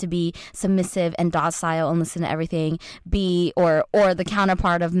 women have to be submissive and docile and listen to everything. B, or the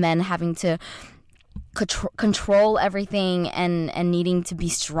counterpart of men having to control everything and needing to be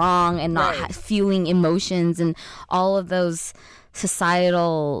strong and not feeling emotions and all of those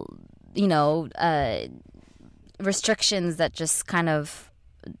societal restrictions that just kind of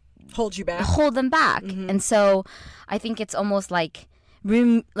hold them back. And so I think it's almost like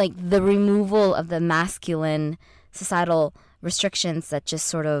the removal of the masculine societal restrictions that just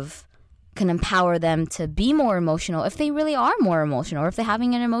sort of can empower them to be more emotional if they really are more emotional, or if they're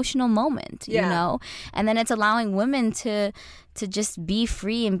having an emotional moment, you know? And then it's allowing women to just be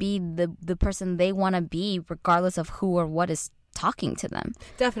free and be the person they want to be, regardless of who or what is talking to them.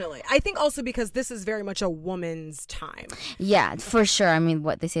 Definitely. I think also because this is very much a woman's time. Yeah, for sure. I mean,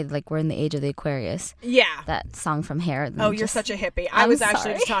 what they say, like, we're in the age of the Aquarius. Yeah. That song from Hair. Oh, you're such a hippie. I was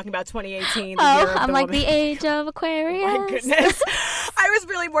actually just talking about 2018, the year of I'm the like woman. the age of Aquarius. My goodness. I was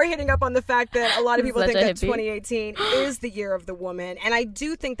really more hitting up on the fact that a lot of people think that 2018 is the year of the woman. And I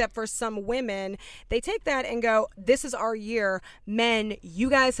do think that for some women, they take that and go, this is our year. Men, you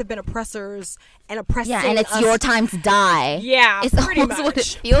guys have been oppressors and oppressing us. Yeah, and it's your time to die. Yeah, it's pretty almost much. What it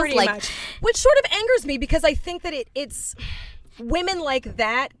feels pretty like. Much. Which sort of angers me, because I think that it's women like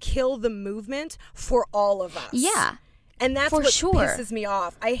that kill the movement for all of us. Yeah. And that's for what sure. pisses me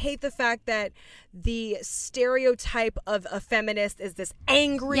off. I hate the fact that the stereotype of a feminist is this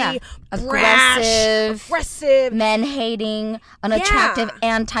angry, brash, aggressive, men-hating, unattractive,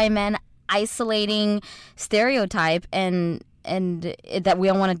 anti-men, isolating stereotype, and that we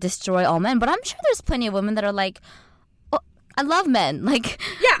all want to destroy all men. But I'm sure there's plenty of women that are like, oh, I love men. Like,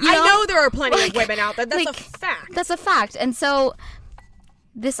 yeah, I know there are plenty of women out there. That's a fact. That's a fact. And so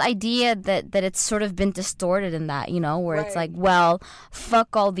this idea that it's sort of been distorted in that, where it's like, well,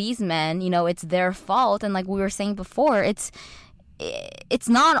 fuck all these men, it's their fault. And like we were saying before, it's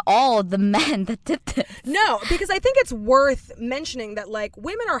not all the men that did this. No, because I think it's worth mentioning that, like,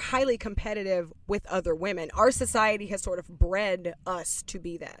 women are highly competitive with other women. Our society has sort of bred us to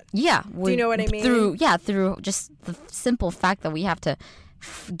be that. Yeah. Do you know what I mean? Through just the simple fact that we have to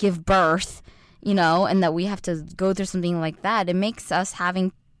give birth, and that we have to go through something like that. It makes us have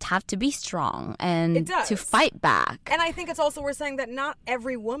to be strong and to fight back. And I think it's also worth saying that not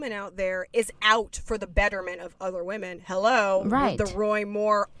every woman out there is out for the betterment of other women. Hello, right? The Roy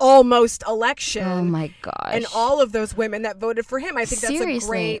Moore almost election. Oh my gosh! And all of those women that voted for him. I think that's a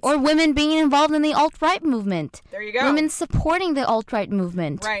great. Or women being involved in the alt-right movement. There you go. Women supporting the alt-right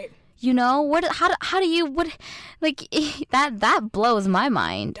movement. Right. How do you that blows my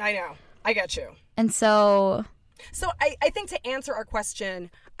mind. I know. I get you. And so I think to answer our question,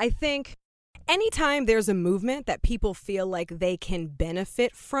 I think anytime there's a movement that people feel like they can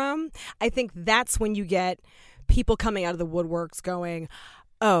benefit from, I think that's when you get people coming out of the woodworks going,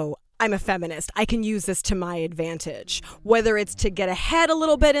 oh, I'm a feminist. I can use this to my advantage. Whether it's to get ahead a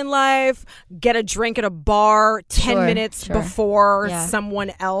little bit in life, get a drink at a bar 10 minutes before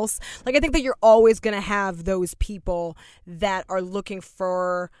someone else. Like, I think that you're always going to have those people that are looking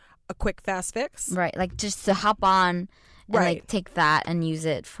for a quick, fast fix. Right. Like, just to hop on and like take that and use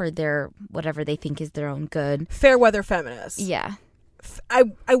it for their whatever they think is their own good. Fair weather feminists. Yeah.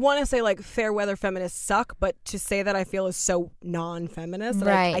 I want to say, like, fair weather feminists suck, but to say that I feel is so non-feminist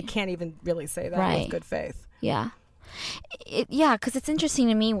that I can't even really say that with good faith. Yeah. Because it's interesting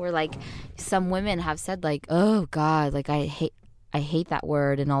to me where, like, some women have said, like, oh God, like, I hate that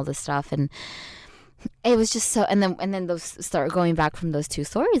word and all this stuff, and it was just so, and then those start going back from those two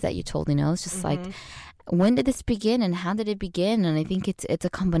stories that you told, it's just like, when did this begin and how did it begin? And I think it's a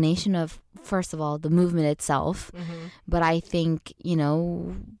combination of, first of all, the movement itself, but I think,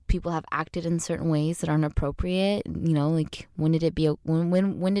 people have acted in certain ways that aren't appropriate. Like, when did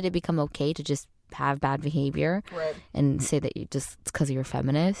it become okay to just have bad behavior and say that it's because you're a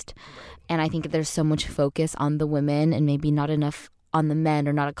feminist? And I think there's so much focus on the women and maybe not enough on the men,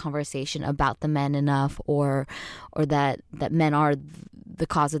 or not a conversation about the men enough, or that men are the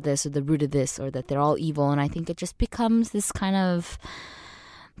cause of this or the root of this, or that they're all evil. And I think it just becomes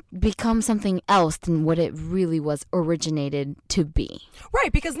something else than what it really was originated to be.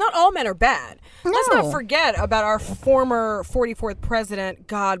 Right, because not all men are bad. No. Let's not forget about our former 44th president,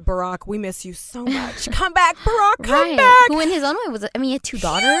 God, Barack. We miss you so much. Come back, Barack, come back. Who in his own way he had two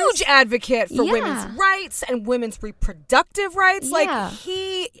daughters. Huge advocate for women's rights and women's reproductive rights. Yeah. Like,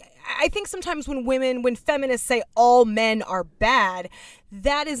 I think sometimes when feminists say all men are bad,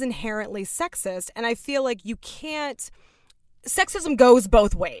 that is inherently sexist. And I feel like you can't. Sexism goes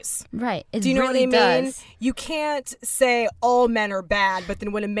both ways. Right. Do you know what I mean? You can't say all men are bad, but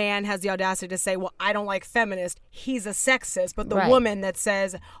then when a man has the audacity to say, well, I don't like feminists, he's a sexist. But the woman that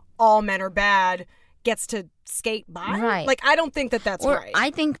says all men are bad gets to skate by. Right. Like, I don't think that that's or right.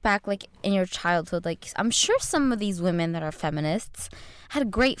 I think back, like, in your childhood, like, I'm sure some of these women that are feminists had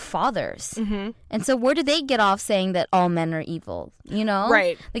great fathers. Mm-hmm. And so where do they get off saying that all men are evil, you know?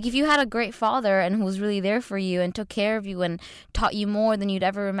 Right. Like, if you had a great father and who was really there for you and took care of you and taught you more than you'd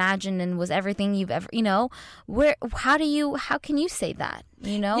ever imagined and was everything you've ever, you know, how can you say that,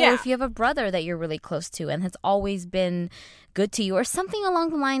 you know? Yeah. Or if you have a brother that you're really close to and has always been good to you, or something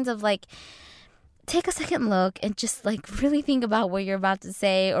along the lines of, like, take a second look and just, like, really think about what you're about to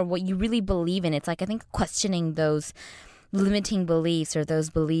say or what you really believe in. It's like, I think questioning those limiting beliefs or those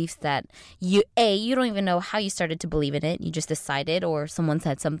beliefs that you don't even know how you started to believe in it. You just decided, or someone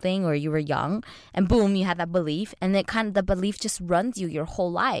said something, or you were young and boom, you had that belief, and then kind of the belief just runs you your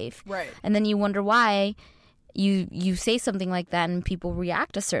whole life. Right. And then you wonder why you say something like that and people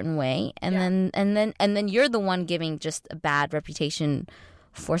react a certain way, and then you're the one giving just a bad reputation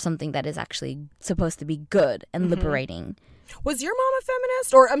for something that is actually supposed to be good and liberating. Was your mom a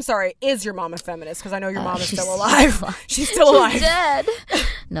feminist? Or, I'm sorry, is your mom a feminist? Because I know your mom is still alive. She's still alive. She's dead.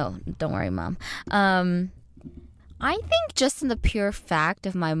 No, don't worry, Mom. I think just in the pure fact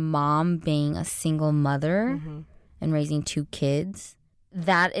of my mom being a single mother and raising 2 kids,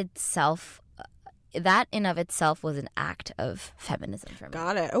 that in of itself was an act of feminism for me.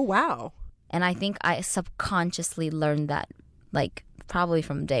 Got it. Oh, wow. And I think I subconsciously learned that, like, probably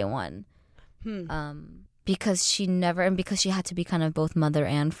from day one. Because she had to be kind of both mother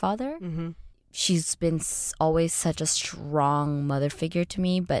and father. Mm-hmm. She's been always such a strong mother figure to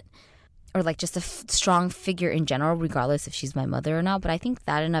me, or like just a strong figure in general, regardless if she's my mother or not. But I think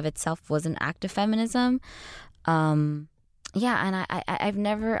that in of itself was an act of feminism. And I've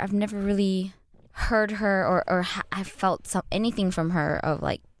never really heard her or I've felt anything from her of,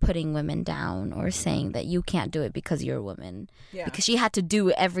 like, putting women down or saying that you can't do it because you're a woman. Yeah. Because she had to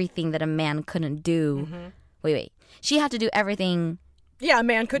do everything that a man couldn't do. Mm-hmm. Wait. She had to do everything. Yeah, a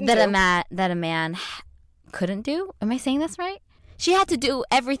man couldn't do. That a man couldn't do? Am I saying this right? She had to do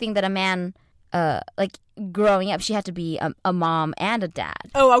everything that a man, like, growing up, she had to be a mom and a dad.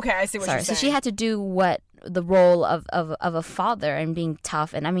 Oh, okay. I see what you're saying. So she had to do what the role of a father and being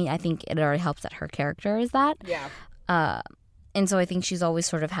tough. And I mean, I think it already helps that her character is that. Yeah. And so I think she's always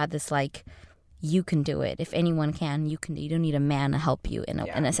sort of had this, like, you can do it. If anyone can, you can. You don't need a man to help you in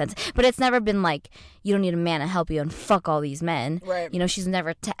a sense. But it's never been like, you don't need a man to help you and fuck all these men. Right. You know, she's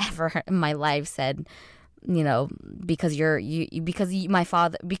never ever in my life said, you know, because your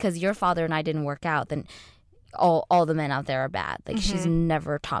father and I didn't work out, then all the men out there are bad. Like, she's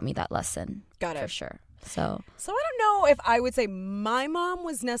never taught me that lesson. Got it. For sure. So I don't know if I would say my mom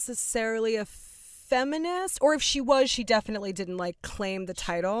was necessarily a feminist, or if she was, she definitely didn't, like, claim the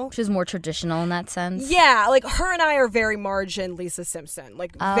title. She was more traditional in that sense. Yeah, like, her and I are very Marge and Lisa Simpson,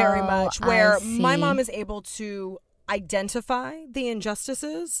 like, very much, where my mom is able to identify the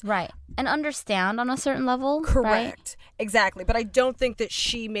injustices. Right. And understand on a certain level. Correct. Right? Exactly. But I don't think that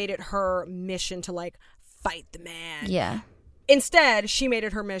she made it her mission to, like, fight the man. Yeah. Instead, she made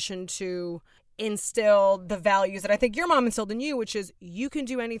it her mission to instill the values that I think your mom instilled in you, which is you can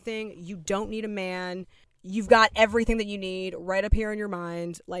do anything. You don't need a man. You've got everything that you need right up here in your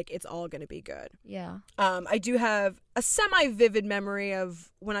mind. Like, it's all going to be good. Yeah. I do have a semi-vivid memory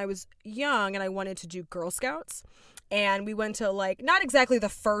of when I was young and I wanted to do Girl Scouts. And we went to, like, not exactly the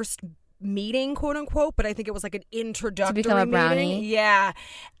first meeting, quote unquote, but I think it was like an introductory to become a brownie. meeting. Yeah,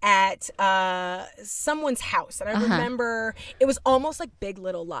 at someone's house, and I remember it was almost like Big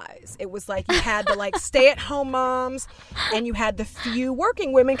Little Lies. It was like you had the, like, stay-at-home moms, and you had the few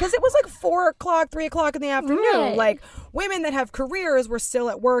working women, because it was like 4 o'clock, 3 o'clock in the afternoon. Right. Like, women that have careers were still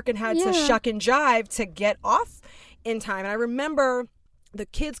at work and had to shuck and jive to get off in time. And I remember the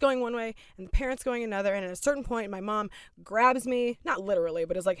kids going one way and the parents going another. And at a certain point, my mom grabs me, not literally,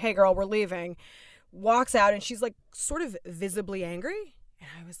 but is like, hey, girl, we're leaving. Walks out, and she's, like, sort of visibly angry. And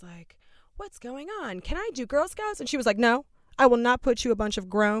I was like, what's going on? Can I do Girl Scouts? And she was like, no, I will not put you a bunch of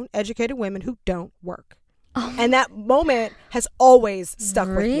grown, educated women who don't work. Oh. And that moment has always stuck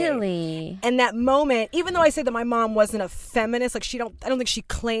with me. Really? And that moment, even though I say that my mom wasn't a feminist, like, I don't think she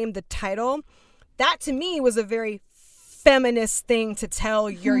claimed the title, that to me was a very feminist thing to tell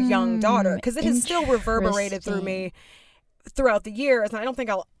your young daughter, because it has still reverberated through me throughout the years, and I don't think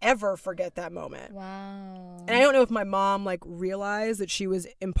I'll ever forget that moment. Wow. And I don't know if my mom, like, realized that she was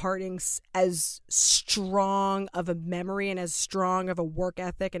imparting as strong of a memory and as strong of a work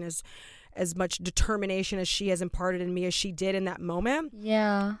ethic and as much determination as she has imparted in me as she did in that moment.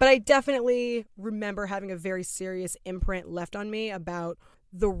 Yeah. But I definitely remember having a very serious imprint left on me about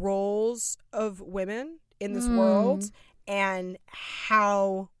the roles of women in this world and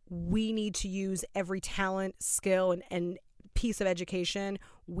how we need to use every talent, skill, and piece of education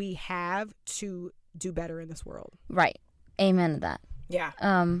we have to do better in this world. Right. Amen to that. Yeah.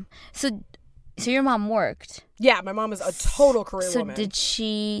 So your mom worked. Yeah, my mom is a total career woman. So did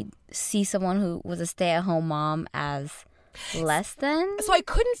she see someone who was a stay-at-home mom as less than? So I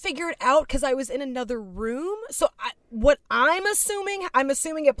couldn't figure it out because I was in another room. So I'm assuming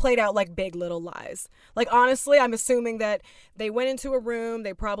it played out like Big Little Lies. Like, honestly, I'm assuming that they went into a room.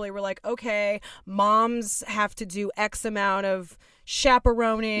 They probably were like, okay, moms have to do X amount of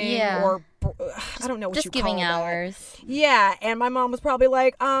chaperoning or I don't know what just you giving call hours. That. Yeah, and my mom was probably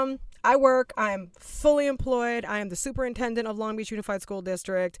like, I work. I'm fully employed. I am the superintendent of Long Beach Unified School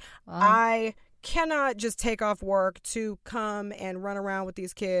District. Wow. I cannot just take off work to come and run around with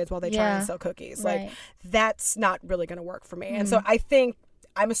these kids while they try and sell cookies. Right. Like, that's not really going to work for me. And so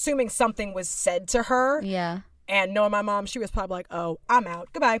I'm assuming something was said to her. Yeah. And knowing my mom, she was probably like, oh, I'm out.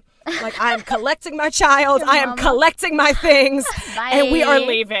 Goodbye. Like, I'm collecting my child. I am collecting my things. And we are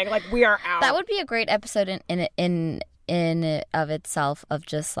leaving. Like, we are out. That would be a great episode in it of itself, of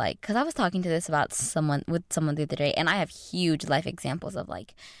just like, because I was talking to this about someone the other day, and I have huge life examples of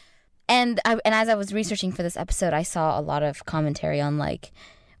like, and as I was researching for this episode, I saw a lot of commentary on like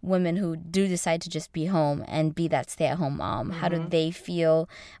women who do decide to just be home and be that stay-at-home mom. Mm-hmm. How do they feel?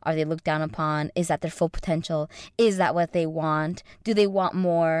 Are they looked down upon? Is that their full potential? Is that what they want? Do they want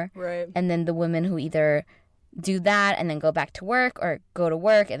more? Right. And then the women who either do that and then go back to work, or go to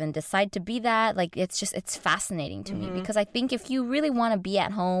work and then decide to be that, like, it's fascinating to me, because I think if you really want to be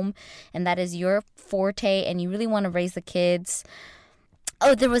at home and that is your forte and you really want to raise the kids,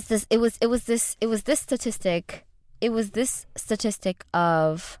 there was this statistic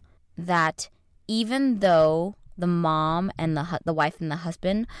of that even though the mom and the wife and the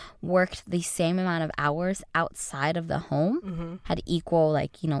husband worked the same amount of hours outside of the home, had equal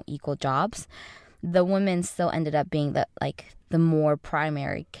jobs, the women still ended up being the more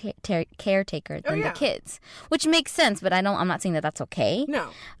primary caretaker than the kids, which makes sense. But I'm not saying that that's okay. No,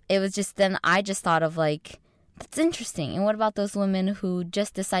 it was just, then I just thought of like, that's interesting. And what about those women who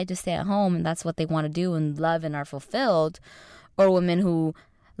just decide to stay at home and that's what they want to do and love and are fulfilled, or women who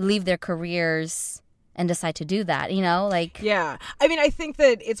leave their careers and decide to do that, Yeah. I mean, I think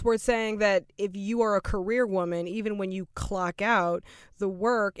that it's worth saying that if you are a career woman, even when you clock out, the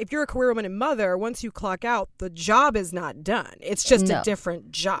work, if you're a career woman and mother, once you clock out, the job is not done. It's just a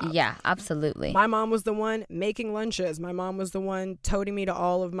different job. Yeah, absolutely. My mom was the one making lunches. My mom was the one toting me to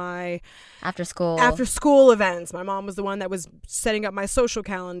all of my after school events. My mom was the one that was setting up my social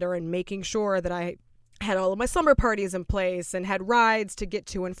calendar and making sure that I had all of my slumber parties in place and had rides to get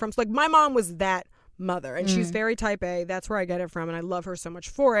to and from. So, like, my mom was that mother, and she's very type A. That's where I get it from, and I love her so much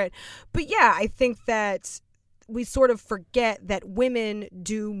for it. But yeah, I think that we sort of forget that women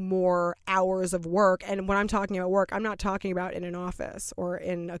do more hours of work. And when I'm talking about work, I'm not talking about in an office or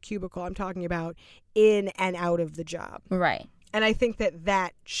in a cubicle. I'm talking about in and out of the job. Right. And I think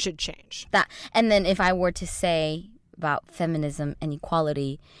that should change. And then if I were to say about feminism and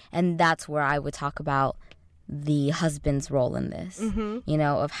equality, and that's where I would talk about the husband's role in this,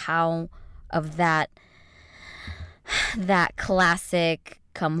 of that classic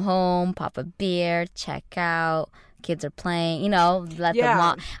come home, pop a beer, check out, kids are playing, let them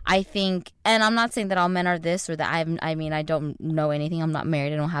walk. I think, and I'm not saying that all men are this or that. I don't know anything. I'm not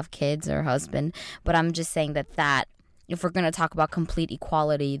married. I don't have kids or husband. But I'm just saying that if we're going to talk about complete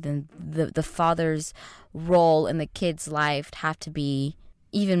equality, then the father's role in the kid's life have to be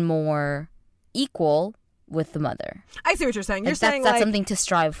even more equal with the mother. I see what you're saying. You're saying that's something to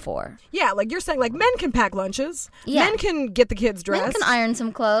strive for. Yeah, like you're saying, like, men can pack lunches. Yeah. Men can get the kids dressed. Men can iron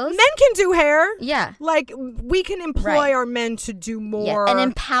some clothes. Men can do hair. Yeah. Like, we can employ our men to do more. Yeah. And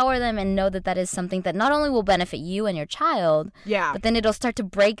empower them and know that is something that not only will benefit you and your child, but then it'll start to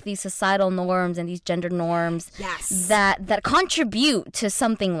break these societal norms and these gender norms that contribute to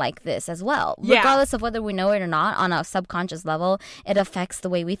something like this as well. Yeah. Regardless of whether we know it or not, on a subconscious level, it affects the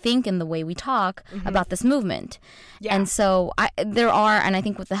way we think and the way we talk about this movement. Yeah. And so there are, and I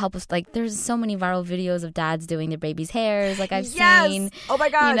think with the help of, like, there's so many viral videos of dads doing their babies' hairs, like I've seen. Oh my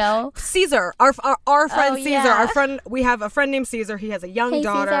God. Caesar, our friend Caesar, we have a friend named Caesar. He has a young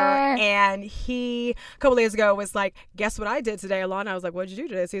daughter, Caesar. And he, a couple days ago, was like, guess what I did today, Alana? I was like, what'd you do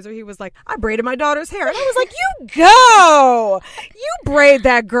today, Caesar? He was like, I braided my daughter's hair. And I was like, you braid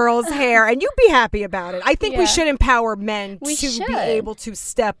that girl's hair and you be happy about it. I think we should empower men to be able to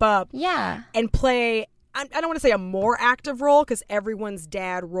step up and play I don't want to say a more active role because everyone's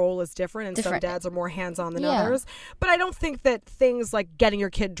dad role is different and some dads are more hands-on than others. But I don't think that things like getting your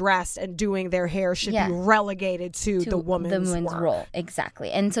kid dressed and doing their hair should be relegated to the woman's role.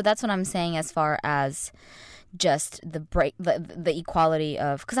 Exactly. And so that's what I'm saying as far as just the equality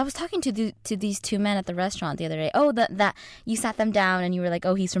of, because I was talking to these two men at the restaurant the other day. Oh, that you sat them down and you were like,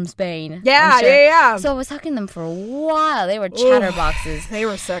 oh, he's from Spain. Yeah. So I was talking to them for a while. They were chatterboxes. They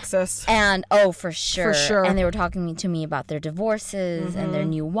were sexist. And for sure. And they were talking to me about their divorces and their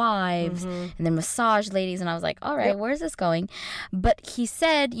new wives and their massage ladies. And I was like, all right, where's this going? But he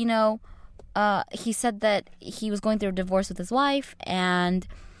said, he said that he was going through a divorce with his wife and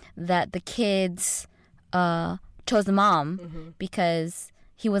that the kids chose the mom because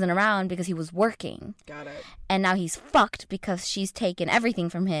he wasn't around because he was working. Got it. And now he's fucked because she's taken everything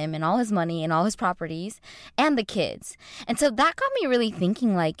from him and all his money and all his properties and the kids. And so that got me really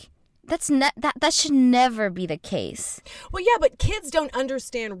thinking, like, that should never be the case. Well, yeah, but kids don't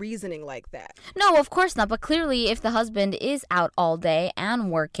understand reasoning like that. No, of course not. But clearly, if the husband is out all day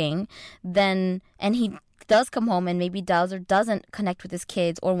and working, then, and he does come home and maybe does or doesn't connect with his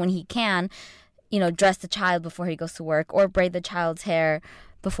kids, or when he can, dress the child before he goes to work or braid the child's hair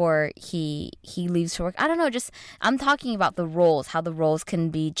before he leaves for work. I don't know, I'm talking about the roles, how the roles can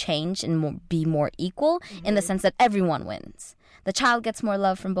be changed and be more equal in the sense that everyone wins. The child gets more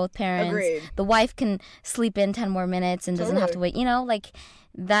love from both parents. Agreed. The wife can sleep in 10 more minutes and doesn't have to wait, like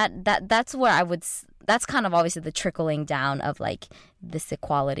that's where I would, that's kind of obviously the trickling down of like this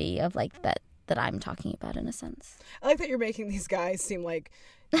equality of like that I'm talking about in a sense. I like that you're making these guys seem like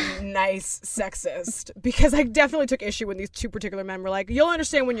nice sexist, because I definitely took issue when these two particular men were like, you'll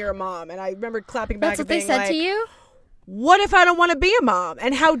understand when you're a mom. And I remember clapping back. That's what and they said like, to you? What if I don't want to be a mom?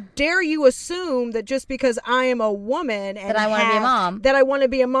 And how dare you assume that just because I am a woman and that I want to be a mom, that I want to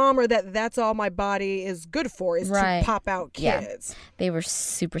be a mom, or that's all my body is good for, is to pop out kids. Yeah. They were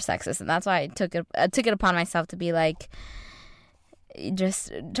super sexist, and that's why I took it upon myself to be like,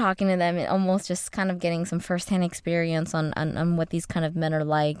 just talking to them and almost just kind of getting some firsthand experience on what these kind of men are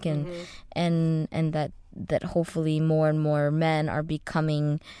like, and and that hopefully more and more men are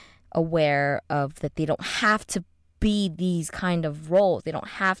becoming aware of that they don't have to be these kind of roles. They don't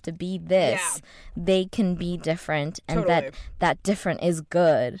have to be this. Yeah. They can be different, and that different is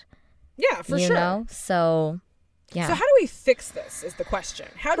good. Yeah, for sure. You know? So, yeah. So how do we fix this is the question.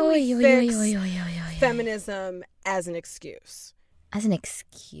 How do we fix feminism as an excuse? As an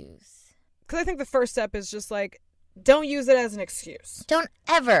excuse. Because I think the first step is just like, don't use it as an excuse. Don't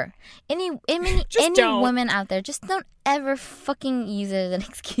ever. Any women out there, just don't ever fucking use it as an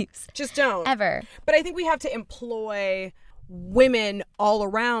excuse. Just don't. Ever. But I think we have to employ women all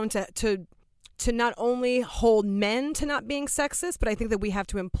around to not only hold men to not being sexist, but I think that we have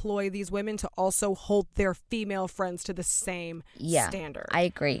to employ these women to also hold their female friends to the same standard. I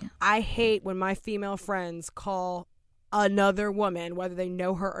agree. I hate when my female friends call another woman, whether they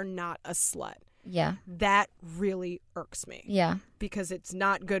know her or not, a slut. Yeah. That really irks me. Yeah. Because it's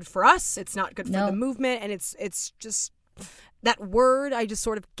not good for us. It's not good for the movement. And it's just, that word, I just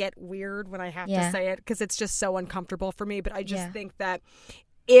sort of get weird when I have to say it, because it's just so uncomfortable for me. But I just think that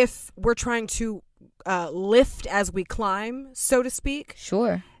if we're trying to lift as we climb, so to speak.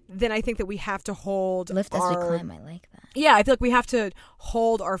 Sure. Then I think that we have to hold lift as we climb. I like that. Yeah, I feel like we have to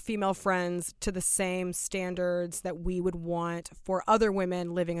hold our female friends to the same standards that we would want for other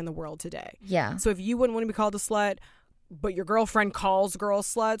women living in the world today. Yeah. So if you wouldn't want to be called a slut, but your girlfriend calls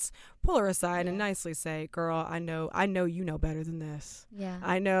girls sluts, pull her aside and nicely say, girl, I know you know better than this. Yeah.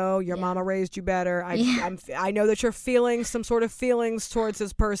 I know your mama raised you better. I know that you're feeling some sort of feelings towards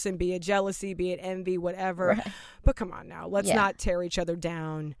this person, be it jealousy, be it envy, whatever. Right. But come on now, let's not tear each other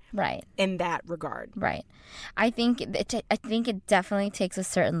down. Right. In that regard. Right. I think it definitely takes a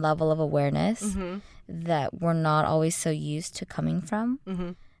certain level of awareness that we're not always so used to coming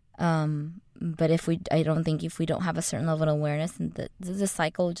from. But I don't think if we don't have a certain level of awareness, the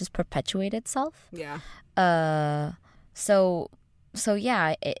cycle will just perpetuate itself. Yeah. So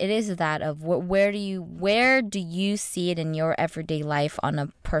yeah, it is that of where do you see it in your everyday life on a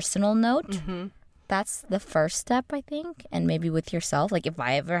personal note? That's the first step, I think, and maybe with yourself. Like, if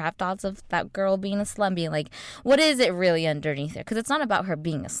I ever have thoughts of that girl being a slut, being like, what is it really underneath there? Because it's not about her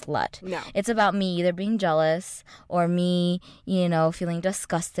being a slut. No. It's about me either being jealous or me, feeling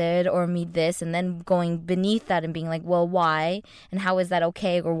disgusted or me this, and then going beneath that and being like, well, why? And how is that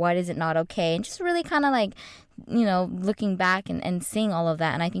okay? Or why is it not okay? And just really kind of like, looking back and seeing all of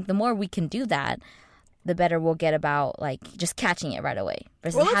that. And I think the more we can do that, the better we'll get about like just catching it right away.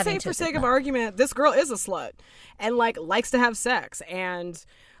 Well, let's say for sake of argument, this girl is a slut and like likes to have sex and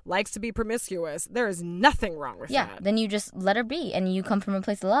likes to be promiscuous, there is nothing wrong with that. Then you just let her be, and you come from a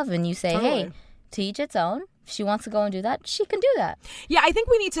place of love, and you say, hey, to each its own. If she wants to go and do that, she can do that. Yeah, I think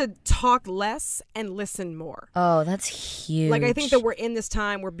we need to talk less and listen more. Oh, that's huge. Like, I think that we're in this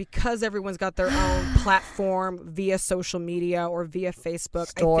time where because everyone's got their own platform via social media or via Facebook.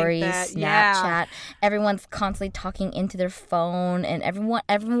 Stories, I think that, Snapchat. Everyone's constantly talking into their phone, and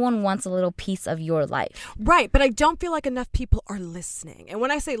everyone wants a little piece of your life. Right, but I don't feel like enough people are listening. And when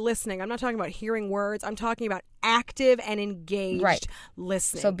I say listening, I'm not talking about hearing words. I'm talking about active and engaged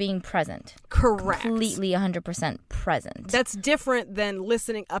listening. So being present. Correct. Completely 100% present. That's different than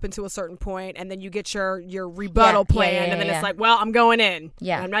listening up until a certain point, and then you get your rebuttal plan, and then it's like, well, I'm going in.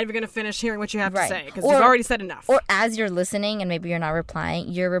 Yeah. I'm not even going to finish hearing what you have to say because you've already said enough. Or as you're listening and maybe you're not replying,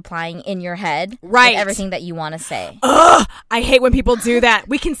 you're replying in your head with everything that you want to say. Ugh! I hate when people do that.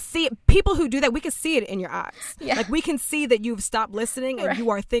 We can see it. People who do that, we can see it in your eyes. Yeah. Like, we can see that you've stopped listening and you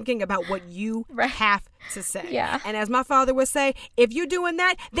are thinking about what you have to say. Yeah. And as my father would say, if you're doing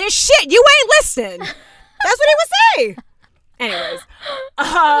that, then shit, you ain't listening. That's what he would say. Anyways,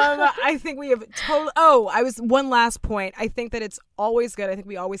 I think we have one last point. I think that it's always good. I think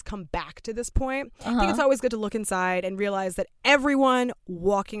we always come back to this point. I think it's always good to look inside and realize that everyone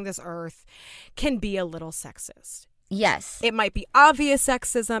walking this earth can be a little sexist. Yes. It might be obvious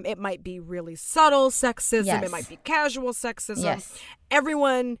sexism. It might be really subtle sexism. Yes. It might be casual sexism. Yes.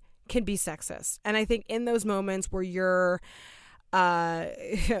 Everyone can be sexist. And I think in those moments where you're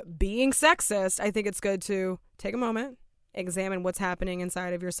being sexist, I think it's good to take a moment, examine what's happening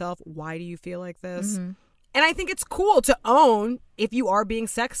inside of yourself. Why do you feel like this? Mm-hmm. And I think it's cool to own if you are being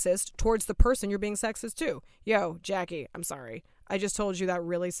sexist towards the person you're being sexist to. Yo, Jackie, I'm sorry. I just told you that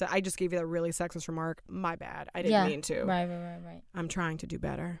I just gave you that really sexist remark. My bad. I didn't mean to. Right. I'm trying to do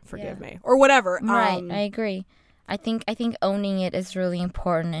better. Forgive me. Or whatever. Right. I agree. I think owning it is really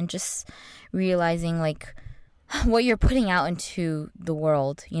important, and just realizing like what you're putting out into the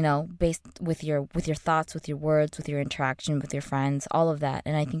world, you know, based with your thoughts, with your words, with your interaction with your friends, all of that.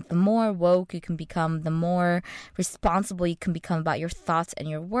 And I think the more woke you can become, the more responsible you can become about your thoughts and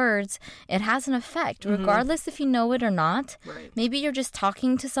your words, it has an effect, regardless if you know it or not. Right. Maybe you're just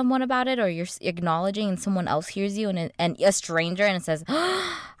talking to someone about it, or you're acknowledging and someone else hears you, and a stranger, and it says,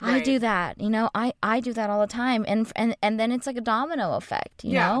 I do that, you know, I do that all the time. And then it's like a domino effect,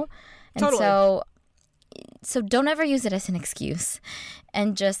 you know? And totally. So don't ever use it as an excuse.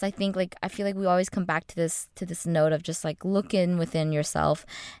 And just, I feel like we always come back to this note of just like look in within yourself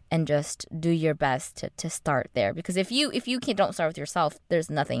and just do your best to start there. Because if you don't start with yourself, there's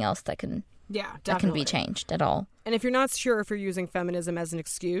nothing else that can be changed at all. And if you're not sure if you're using feminism as an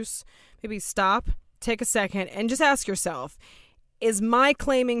excuse, maybe stop, take a second, and just ask yourself, is my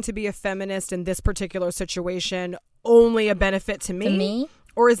claiming to be a feminist in this particular situation only a benefit to me?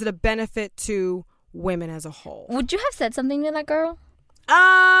 Or is it a benefit to women as a whole? Would you have said something to that girl?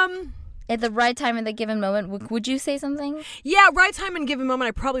 At the right time in the given moment, would you say something? Yeah, right time and given moment,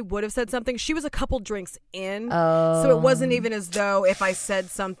 I probably would have said something. She was a couple drinks in, so it wasn't even as though if I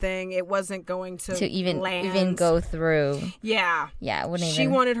said something, it wasn't going to even go through. Yeah. Yeah, it wouldn't even. She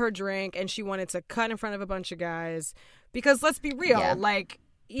wanted her drink, and she wanted to cut in front of a bunch of guys. Because let's be real, like,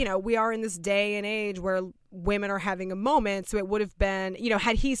 you know, we are in this day and age where women are having a moment. So it would have been, you know,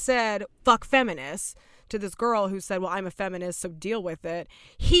 had he said, fuck feminists to this girl who said, well, I'm a feminist, so deal with it,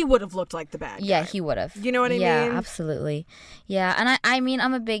 he would have looked like the bad guy. Yeah, he would have. You know what I mean? Yeah, absolutely. Yeah, and I mean,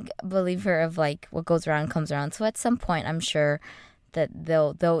 I'm a big believer of like what goes around comes around. So at some point, I'm sure that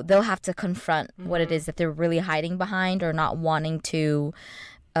they'll have to confront what it is that they're really hiding behind or not wanting to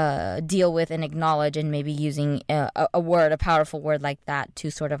deal with and acknowledge, and maybe using a powerful word like that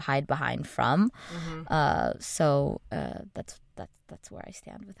to sort of hide behind from. So that's where I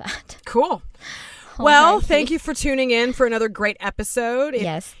stand with that. Cool. Well, thank you for tuning in for another great episode.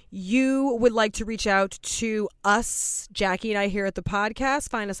 If you would like to reach out to us, Jackie and I here at the podcast,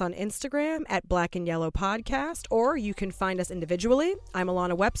 find us on Instagram at Black and Yellow Podcast, or you can find us individually. I'm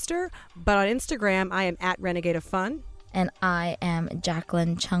Alana Webster, but on Instagram, I am at Renegade of Fun. And I am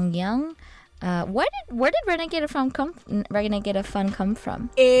Jacqueline Chung Young. Where did Renegade of Fun come from?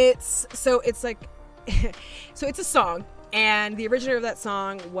 It's a song. And the originator of that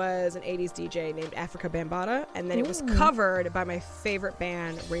song was an 80s DJ named Africa Bambaataa. And then it was covered by my favorite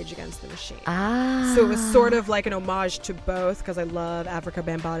band, Rage Against the Machine. So it was sort of like an homage to both, because I love Africa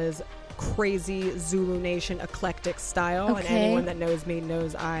Bambaataa's crazy Zulu Nation eclectic style. And anyone that knows me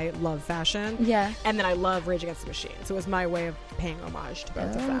knows I love fashion. Yeah. And then I love Rage Against the Machine. So it was my way of paying homage to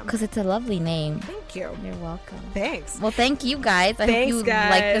both of them. Because it's a lovely name. Thank you. You're welcome. Thanks. Well, thank you guys. I hope you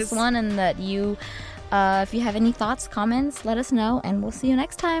like this one, and that you If you have any thoughts, comments, let us know, and we'll see you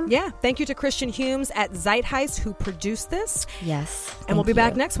next time. Yeah. Thank you to Christian Humes at Zeitgeist who produced this. Yes. And we'll be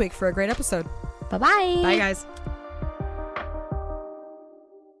back next week for a great episode. Bye-bye. Bye, guys.